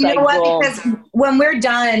 then when you know what? Because when we're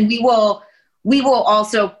done, we will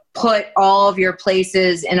also put all of your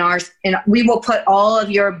places we will put all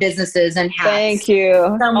of your businesses and hats. Thank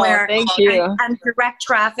you. Somewhere. Thank you. And direct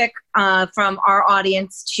traffic from our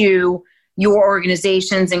audience to your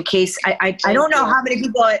organizations, in case I don't know how many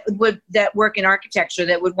people that work in architecture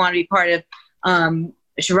that would want to be part of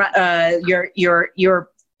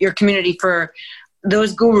your community for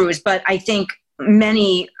those gurus, but I think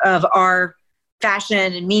many of our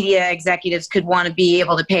fashion and media executives could want to be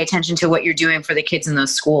able to pay attention to what you're doing for the kids in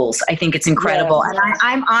those schools. I think it's incredible. Yes. And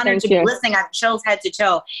I'm honored to be listening. I have chills head to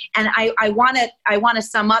toe. And I want to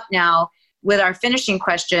sum up now with our finishing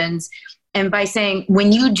questions. And by saying,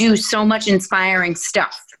 when you do so much inspiring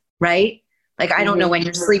stuff, right? Like, I don't know when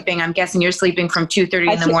you're sleeping. I'm guessing you're sleeping from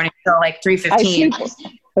 2:30 in the morning till like 3:15.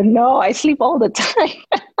 No, I sleep all the time.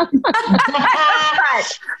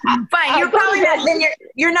 Fine. You're probably not. Then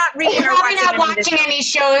you're not reading. You're probably not watching any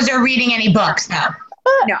shows or reading any books, though.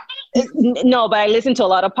 No, but I listen to a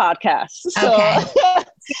lot of podcasts. So. Okay.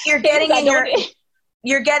 You're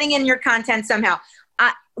getting in your content somehow.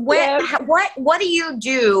 What do you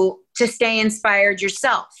do to stay inspired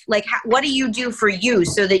yourself? Like, what do you do for you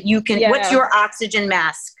so that you can? Yeah. What's your oxygen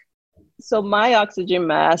mask? So my oxygen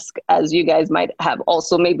mask, as you guys might have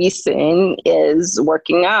also maybe seen, is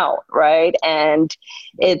working out, right? And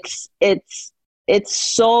it's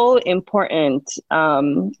so important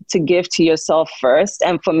to give to yourself first.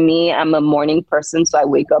 And for me, I'm a morning person, so I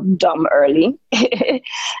wake up dumb early.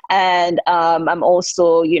 And I'm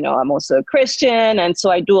also a Christian. And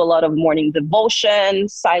so I do a lot of morning devotion,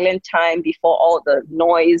 silent time before all the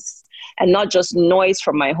noise, and not just noise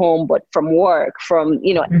from my home, but from work, from,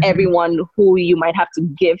 everyone who you might have to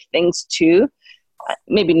give things to.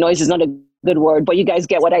 Maybe noise is not a good word, but you guys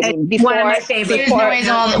get what I mean. One of my favorites.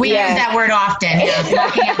 We use that word often.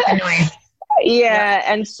 Blocking out the noise. Yeah.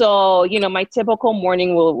 And so, my typical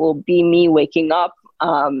morning will be me waking up,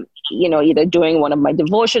 either doing one of my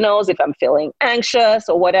devotionals. If I'm feeling anxious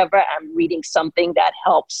or whatever, I'm reading something that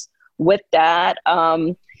helps with that.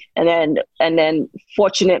 And then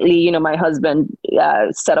fortunately, my husband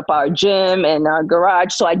set up our gym in our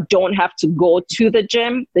garage, so I don't have to go to the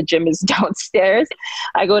gym. The gym is downstairs.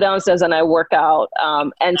 I go downstairs and I work out.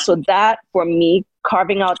 And so that, for me,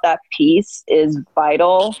 carving out that piece is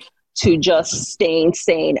vital to just staying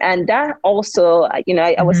sane. And that also, I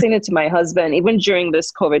was saying it to my husband, even during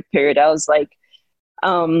this COVID period, I was like,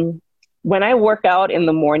 when I work out in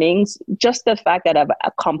the mornings, just the fact that I've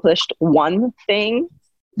accomplished one thing,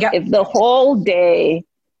 if the whole day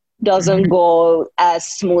doesn't go as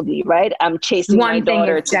smoothly, right? I'm chasing my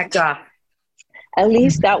daughter to checked off. At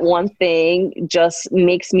least that one thing just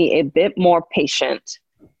makes me a bit more patient.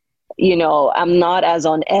 I'm not as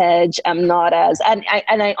on edge. I'm not as, and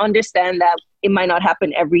I understand that it might not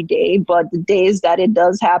happen every day, but the days that it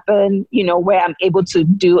does happen, where I'm able to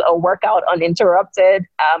do a workout uninterrupted,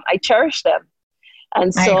 I cherish them.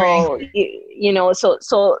 And so,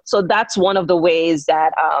 so that's one of the ways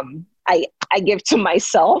that I give to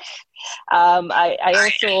myself. I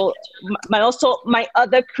also, my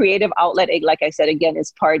other creative outlet, like I said, again,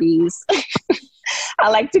 is parties. I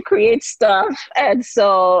like to create stuff. And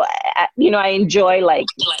so, I enjoy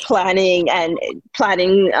planning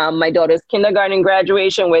my daughter's kindergarten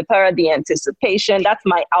graduation with her, the anticipation. That's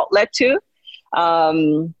my outlet too.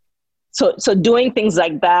 So doing things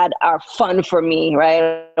like that are fun for me,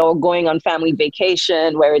 right? Or going on family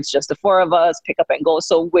vacation where it's just the four of us, pick up and go.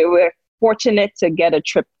 So we were fortunate to get a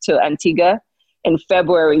trip to Antigua in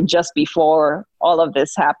February, just before all of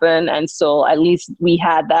this happened. And so at least we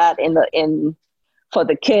had that for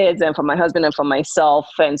the kids and for my husband and for myself.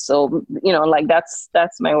 And so,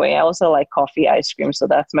 that's my way. I also like coffee, ice cream. So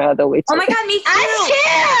that's my other way too. Oh my God, me too. Us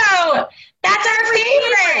too. That's our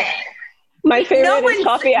favorite. My favorite is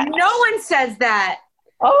coffee. No one says that.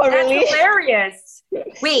 Oh, That's really? Hilarious.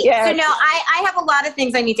 Wait, so now I have a lot of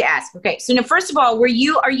things I need to ask. Okay, so now first of all, are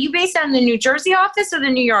you based out in the New Jersey office or the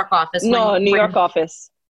New York office? No, New York office.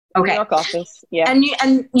 Okay. New York office, yeah. And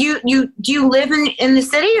you do you live in the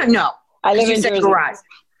city or no? I live in Jersey. Garage.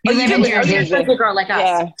 You live in Jersey. You're a Jersey girl like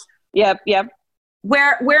us. Yeah. Yep.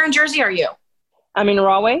 Where in Jersey are you? I'm in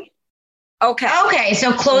Rahway. Okay.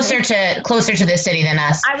 So closer to this city than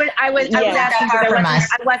us. I was asking because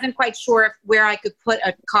I wasn't quite sure where I could put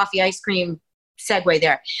a coffee ice cream segue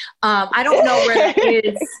there. I don't know where that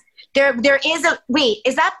is. There is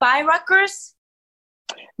is that by Rutgers?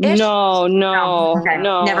 No. Okay.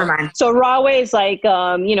 No. Never mind. So Rahway is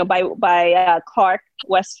by Clark,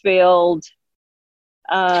 Westfield,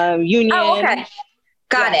 Union. Oh, okay.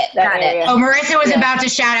 Got it. Oh, Marissa was about to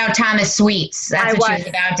shout out Thomas Sweets. That's what she was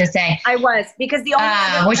about to say. I was, because the only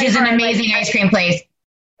other which is an amazing ice cream place.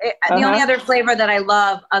 The only other flavor that I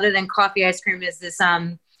love other than coffee ice cream is this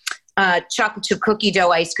chocolate chip cookie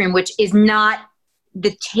dough ice cream, which is not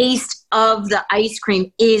the taste of the ice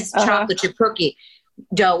cream is chocolate chip cookie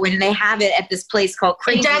dough when they have it at this place called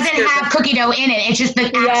Crazy. It doesn't have cookie dough in it. It's just the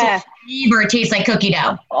actual flavor tastes like cookie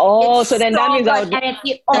dough. Oh, so then that means and it's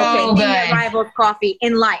the only thing that rivals coffee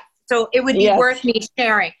in life. So it would be worth me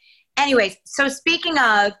sharing. Anyways, so speaking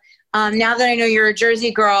of, now that I know you're a Jersey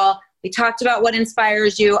girl, we talked about what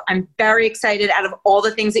inspires you. I'm very excited out of all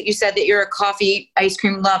the things that you said that you're a coffee ice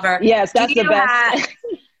cream lover. Yes, that's the best.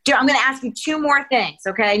 I'm going to ask you two more things,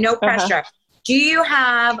 okay? No pressure. Do you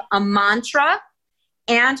have a mantra?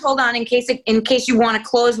 And hold on, in case you want to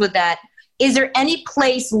close with that, is there any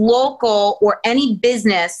place local or any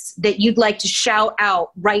business that you'd like to shout out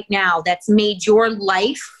right now that's made your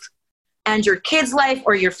life and your kids' life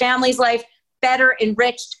or your family's life better,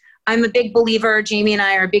 enriched? I'm a big believer, Jamie and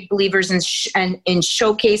I are big believers in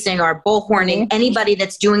showcasing or bullhorning anybody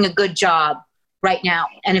that's doing a good job right now.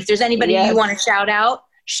 And if there's anybody you want to shout out,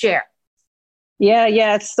 share.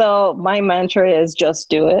 Yeah. So my mantra is just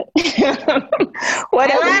do it.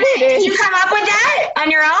 Whatever it is. Did you come up with that on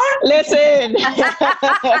your own? Listen.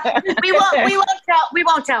 we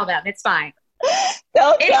won't tell them. It's fine. It's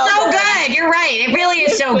so good. You're right. It really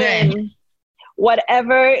is so good.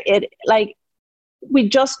 Whatever we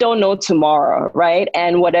just don't know tomorrow, right?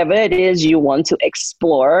 And whatever it is you want to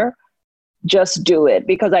explore, just do it.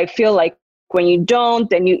 Because I feel like when you don't,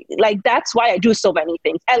 then that's why I do so many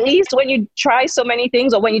things. At least when you try so many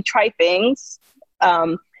things, or when you try things,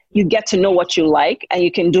 you get to know what you like and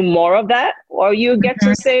you can do more of that. Or you get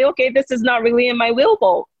to say, okay, this is not really in my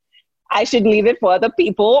wheelboat. I should leave it for other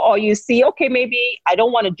people. Or you see, okay, maybe I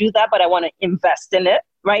don't want to do that, but I want to invest in it,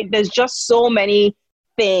 right? There's just so many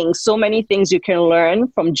things you can learn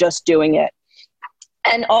from just doing it.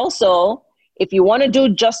 And also, if you want to do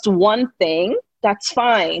just one thing, that's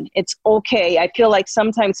fine. It's okay. I feel like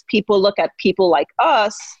sometimes people look at people like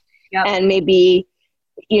us and maybe,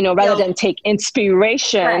 rather than take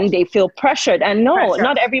inspiration, they feel pressured. And no,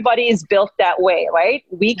 not everybody is built that way, right?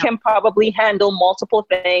 We can probably handle multiple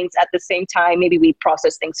things at the same time. Maybe we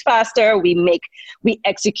process things faster. We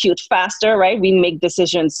execute faster, right? We make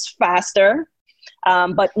decisions faster.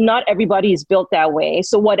 But not everybody is built that way.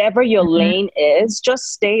 So whatever your lane is,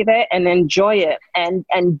 just stay there and enjoy it and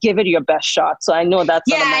give it your best shot. So I know that's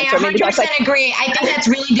not a mantra. I 100% agree. I think that's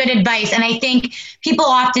really good advice. And I think people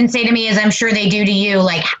often say to me, as I'm sure they do to you,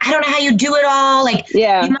 like, I don't know how you do it all. Like,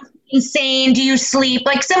 you must be insane. Do you sleep?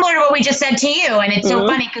 Like similar to what we just said to you. And it's so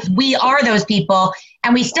funny because we are those people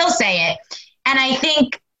and we still say it. And I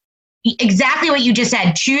think exactly what you just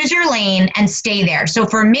said, choose your lane and stay there. So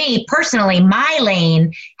for me personally, my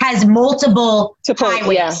lane has multiple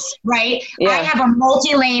highways, right? Yeah. I have a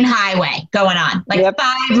multi-lane highway going on, like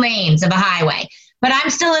 5 lanes of a highway, but I'm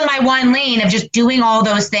still in my one lane of just doing all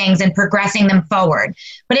those things and progressing them forward.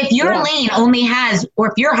 But if your lane only has, or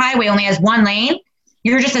if your highway only has one lane,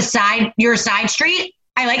 you're just you're a side street.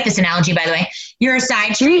 I like this analogy, by the way. You're a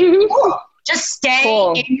side street. Just stay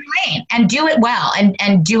in your lane and do it well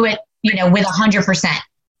and do it, with 100%.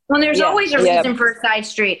 Well, there's always a reason for a side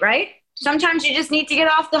street, right? Sometimes you just need to get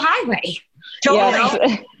off the highway.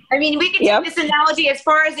 Totally. I mean, we can take this analogy as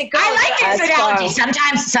far as it goes. I like this analogy.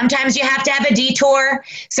 Sometimes you have to have a detour.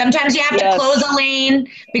 Sometimes you have to close a lane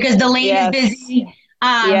because the lane is busy.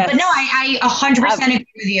 But no, I 100% agree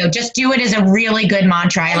with you. Just do it as a really good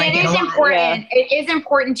mantra. I like it a lot. Important. It is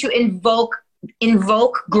important to invoke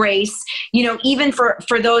grace, even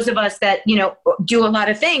for those of us that, do a lot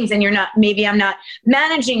of things and I'm not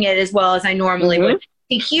managing it as well as I normally would.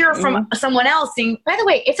 To hear from someone else saying, by the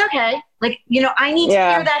way, it's okay. Like, I need to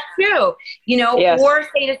hear that too, or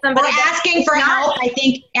say to somebody. Or asking for help. I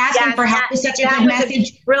think asking for help is such a good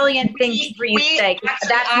message. Brilliant thing for you to say.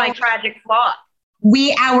 That's my tragic flaw.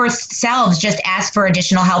 We ourselves just asked for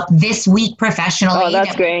additional help this week professionally. Oh,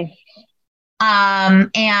 that's great.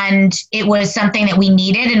 And it was something that we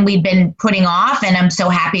needed and we've been putting off. And I'm so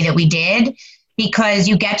happy that we did, because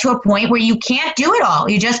you get to a point where you can't do it all.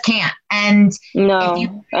 You just can't. And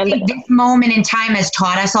this moment in time has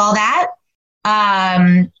taught us all that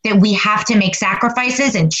we have to make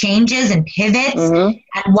sacrifices and changes and pivots, and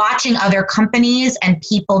watching other companies and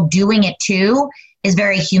people doing it too is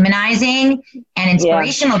very humanizing and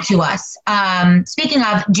inspirational to us. Speaking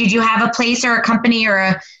of, did you have a place or a company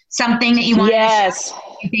or something that you wanted to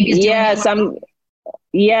share?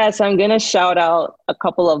 I'm going to shout out a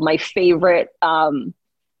couple of my favorite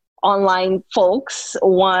online folks.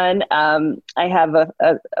 One, I have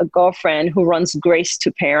a girlfriend who runs Grace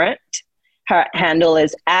to Parent. Her handle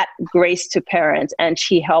is @Grace2Parent, and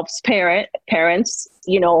she helps parents,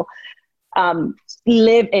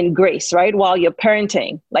 live in grace, right? While you're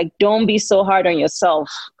parenting. Like, don't be so hard on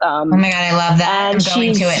yourself. Oh my God, I love that. And I'm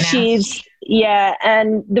going to it now.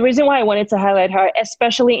 And the reason why I wanted to highlight her,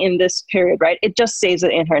 especially in this period, right? It just says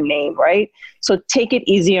it in her name, right? So take it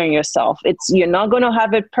easy on yourself. You're not going to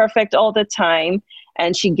have it perfect all the time.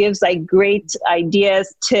 And she gives like great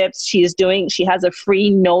ideas, tips. She has a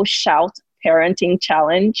free no shout parenting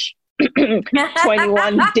challenge,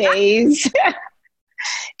 21 days.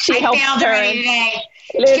 She helped failed her. already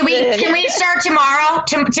today. Can we start tomorrow?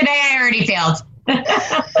 Today I already failed.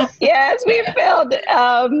 Yes, we failed.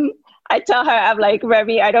 I tell her, I'm like,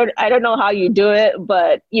 Remy, I don't know how you do it,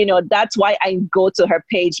 but that's why I go to her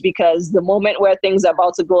page, because the moment where things are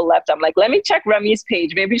about to go left, I'm like, let me check Remy's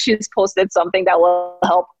page. Maybe she's posted something that will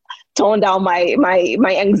help tone down my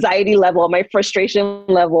anxiety level, my frustration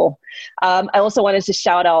level. I also wanted to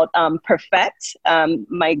shout out Perfect,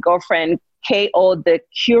 my girlfriend, KO, the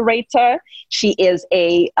curator. She is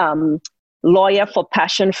a lawyer for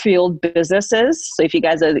passion-fueled businesses. So if you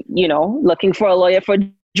guys are, looking for a lawyer for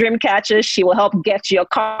Dreamcatchers, she will help get your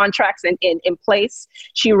contracts in place.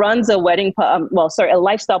 She runs a a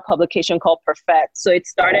lifestyle publication called Perfect. So it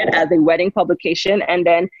started as a wedding publication, and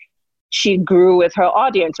then she grew with her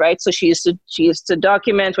audience, right? So she used to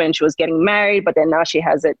document when she was getting married, but then now she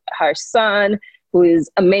has her son, who is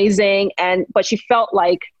amazing. But she felt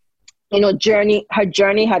like, her journey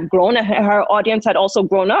had grown, and her audience had also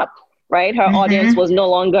grown up, right? Her audience was no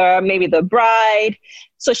longer maybe the bride.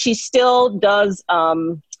 So she still does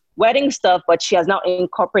wedding stuff, but she has now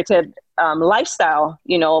incorporated lifestyle,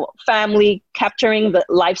 family, capturing the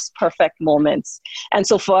life's perfect moments. And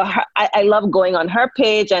so for her, I love going on her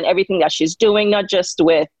page and everything that she's doing, not just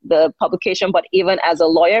with the publication, but even as a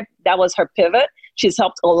lawyer. That was her pivot. She's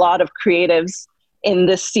helped a lot of creatives in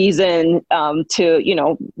this season to,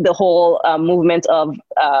 the whole movement of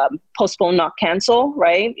postpone, not cancel,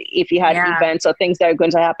 right? If you had events or things that are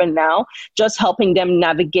going to happen now, just helping them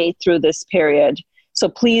navigate through this period. So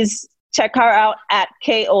please check her out at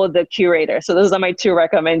KO the Curator. So those are my 2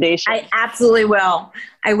 recommendations. I absolutely will.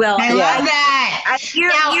 I will. I love that.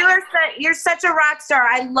 You're such a rock star.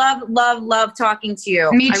 I love talking to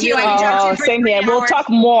you. Me too. Same here. We'll talk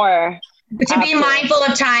more. To be mindful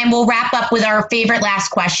of time, we'll wrap up with our favorite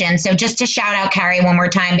last question. So just to shout out Carrie one more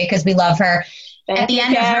time, because we love her. At the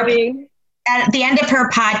end of her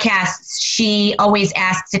podcasts, she always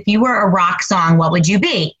asks, if you were a rock song, what would you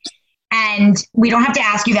be? And we don't have to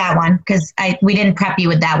ask you that one, because we didn't prep you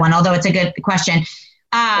with that one, although it's a good question.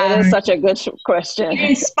 It is such a good question. It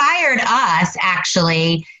inspired us,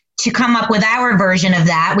 actually, to come up with our version of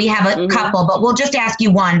that. We have a couple, but we'll just ask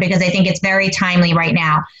you one, because I think it's very timely right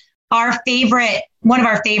now. One of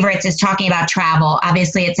our favorites is talking about travel.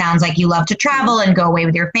 Obviously, it sounds like you love to travel and go away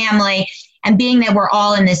with your family. And being that we're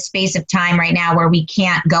all in this space of time right now where we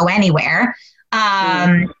can't go anywhere,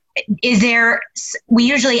 we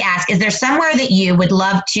usually ask, is there somewhere that you would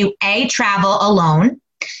love to A, travel alone,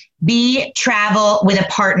 B, travel with a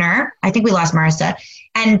partner? I think we lost Marissa.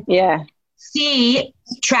 And C,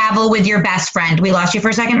 travel with your best friend. We lost you for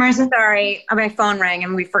a second, Marissa? Sorry, my phone rang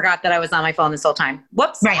and we forgot that I was on my phone this whole time.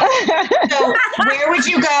 Whoops. Right. So where would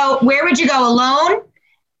you go? Where would you go alone,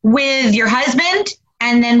 with your husband,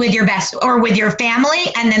 and then with your with your family,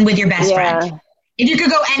 and then with your best friend? If you could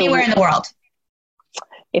go anywhere in the world.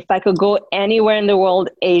 If I could go anywhere in the world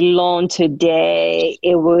alone today,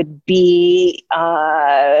 it would be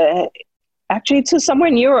actually to somewhere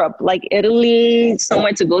in Europe, like Italy,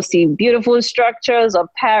 somewhere to go see beautiful structures, of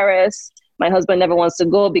Paris. My husband never wants to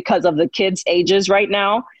go because of the kids' ages right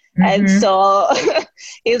now. And so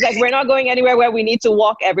he's like, we're not going anywhere where we need to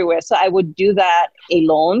walk everywhere. So I would do that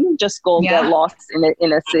alone, just go get lost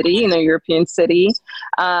in a city, in a European city. If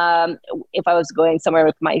I was going somewhere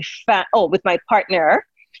with with my partner,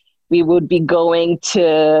 we would be going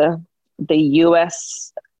to the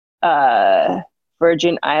U.S.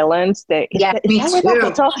 Virgin Islands. Me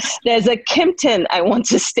too. There's a Kimpton I want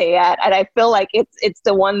to stay at, and I feel like it's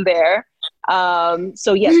the one there.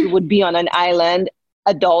 So yes, we would be on an island,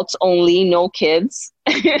 adults only, no kids.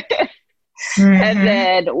 And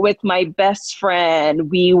then with my best friend,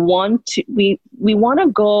 we want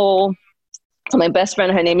to go. So my best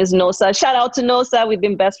friend, her name is Nosa. Shout out to Nosa. We've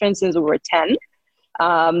been best friends since we were 10.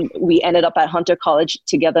 We ended up at Hunter College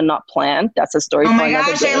together, not planned. That's a story for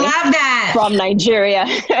another day. I love that. From Nigeria.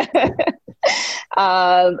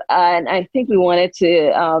 And I think we wanted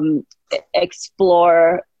to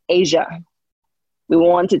explore Asia. We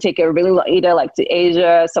want to take a really, either like to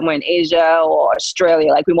Asia, somewhere in Asia, or Australia.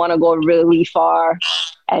 Like we want to go really far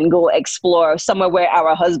and go explore somewhere where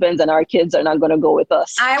our husbands and our kids are not going to go with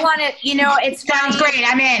us. I want to, it sounds great.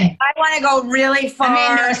 I'm in. I want to go really far.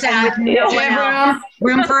 I'm in.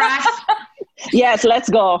 Room for us? Yes, let's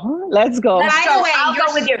go. By the way, I'll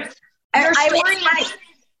go with you.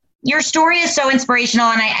 Your story is so inspirational,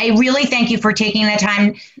 and I really thank you for taking the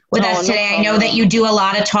time with us today. I know that you do a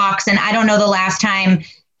lot of talks, and I don't know the last time,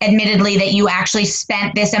 admittedly, that you actually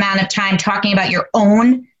spent this amount of time talking about your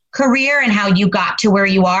own career and how you got to where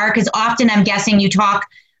you are, because often I'm guessing you talk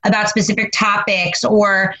about specific topics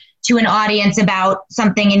or to an audience about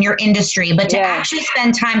something in your industry, but to actually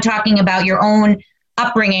spend time talking about your own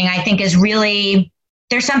upbringing, I think is really,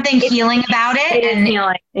 there's something healing about it. And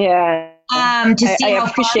healing. To see how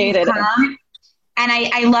appreciate it. And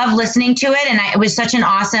I love listening to it. And it was such an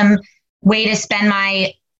awesome way to spend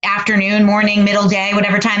my afternoon, morning, middle day,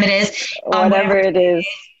 whatever time it is. Whatever it is.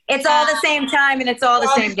 It's all the same time and it's all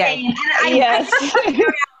the same day. I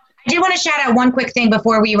do want to shout out one quick thing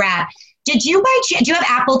before we wrap. Do you have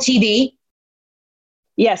Apple TV?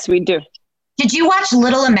 Yes, we do. Did you watch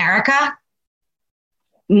Little America?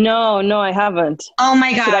 No, I haven't. Oh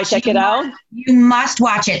my gosh. Should I check it out? You must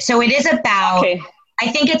watch it. So it is about, Okay.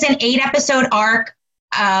 I think it's an 8-episode arc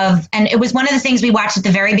and it was one of the things we watched at the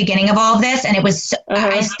very beginning of all of this. And it was,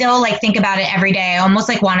 I still like think about it every day. I almost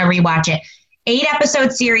like want to rewatch it.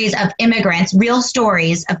 8-episode series of immigrants, real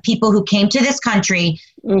stories of people who came to this country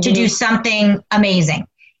to do something amazing.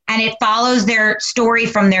 And it follows their story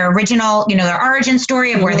from their original, their origin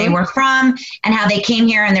story of where they were from and how they came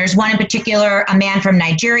here. And there's one in particular, a man from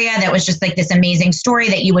Nigeria, that was just like this amazing story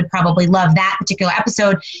that you would probably love that particular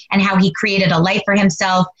episode, and how he created a life for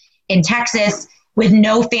himself in Texas with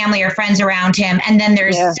no family or friends around him. And then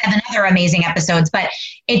there's 7 other amazing episodes, but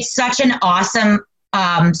it's such an awesome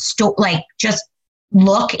just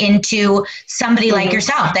look into somebody like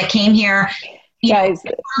yourself that came here,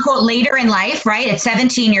 later in life, right? At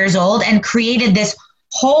 17 years old, and created this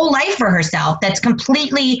whole life for herself that's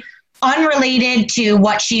completely unrelated to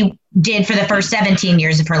what she did for the first 17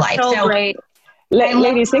 years of her life. So great.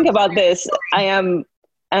 Ladies, think about this. I'm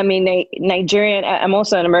a Nigerian. I'm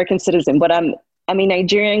also an American citizen, but I'm a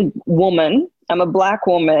Nigerian woman. I'm a Black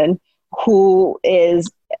woman who is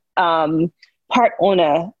part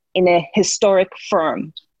owner in a historic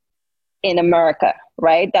firm in America,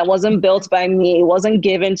 right? That wasn't built by me. It wasn't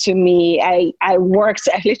given to me. I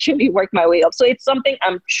literally worked my way up. So it's something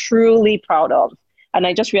I'm truly proud of. And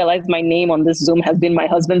I just realized my name on this Zoom has been my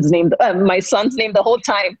husband's name, my son's name the whole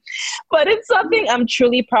time. But it's something I'm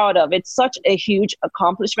truly proud of. It's such a huge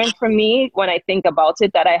accomplishment for me when I think about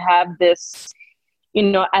it, that I have this,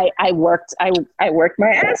 I worked my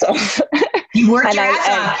ass off. You worked your ass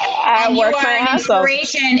off. And you are an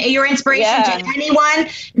inspiration. You're inspiration to anyone,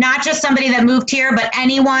 not just somebody that moved here, but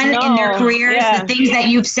anyone in their careers. The things that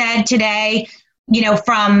you've said today,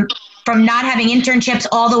 from not having internships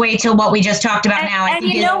all the way to what we just talked about now. And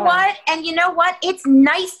you know what? It's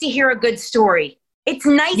nice to hear a good story. It's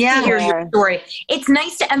nice to hear your story. It's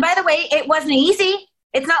nice to, and by the way, it wasn't easy.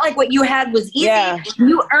 It's not like what you had was easy. Yeah.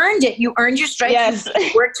 You earned it. You earned your stripes. Yes.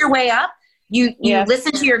 You worked your way up. You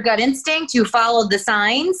listened to your gut instinct. You followed the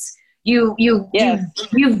signs. You've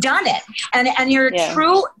done it. And you're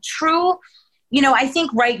true. I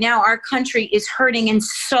think right now our country is hurting in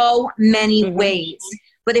so many ways.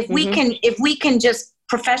 But if we can just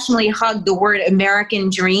professionally hug the word American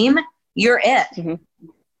dream, you're it.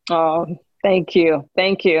 Oh, thank you.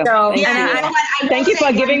 Thank you. So, thank you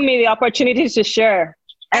for giving me the opportunity to share.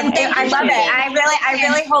 And I love it. I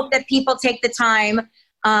really hope that people take the time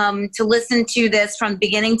to listen to this from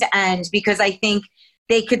beginning to end, because I think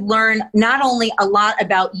they could learn not only a lot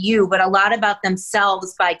about you, but a lot about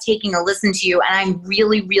themselves by taking a listen to you. And I'm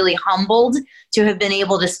really, really humbled to have been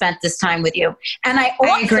able to spend this time with you. And I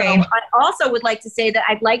also would like to say that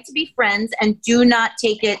I'd like to be friends, and do not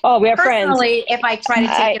take it we are personally if I try to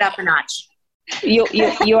take it up a notch. You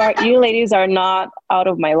ladies are not out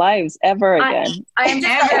of my lives ever again.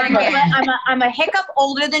 I'm a hiccup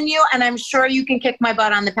older than you, and I'm sure you can kick my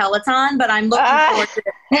butt on the Peloton, but I'm looking forward to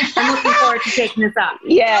this. I'm looking forward to taking this up.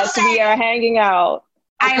 Yes, we are hanging out.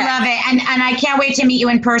 I love it. And I can't wait to meet you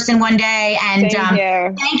in person one day. And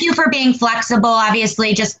thank you for being flexible,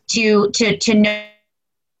 obviously, just to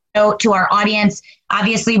know to our audience.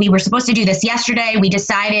 Obviously, we were supposed to do this yesterday. We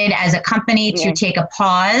decided as a company to take a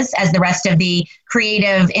pause, as the rest of the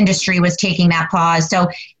creative industry was taking that pause. So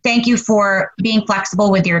thank you for being flexible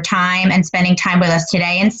with your time and spending time with us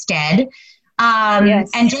today instead.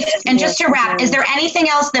 Just to wrap, is there anything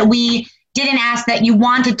else that we didn't ask that you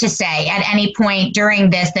wanted to say at any point during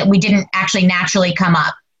this that we didn't actually naturally come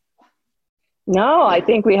up? No, I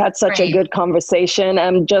think we had such a good conversation.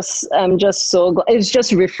 I'm just so glad. It's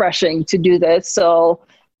just refreshing to do this. So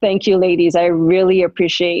thank you, ladies. I really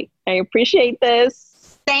appreciate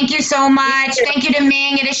this. Thank you so much. Thank you to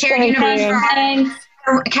Ming and to Shared Universe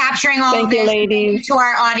for capturing all of this. Ladies. Thank you to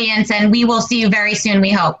our audience, and we will see you very soon,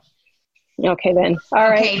 we hope. Okay, then. All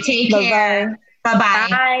right. Okay, take care. Bye-bye.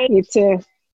 Bye. You too.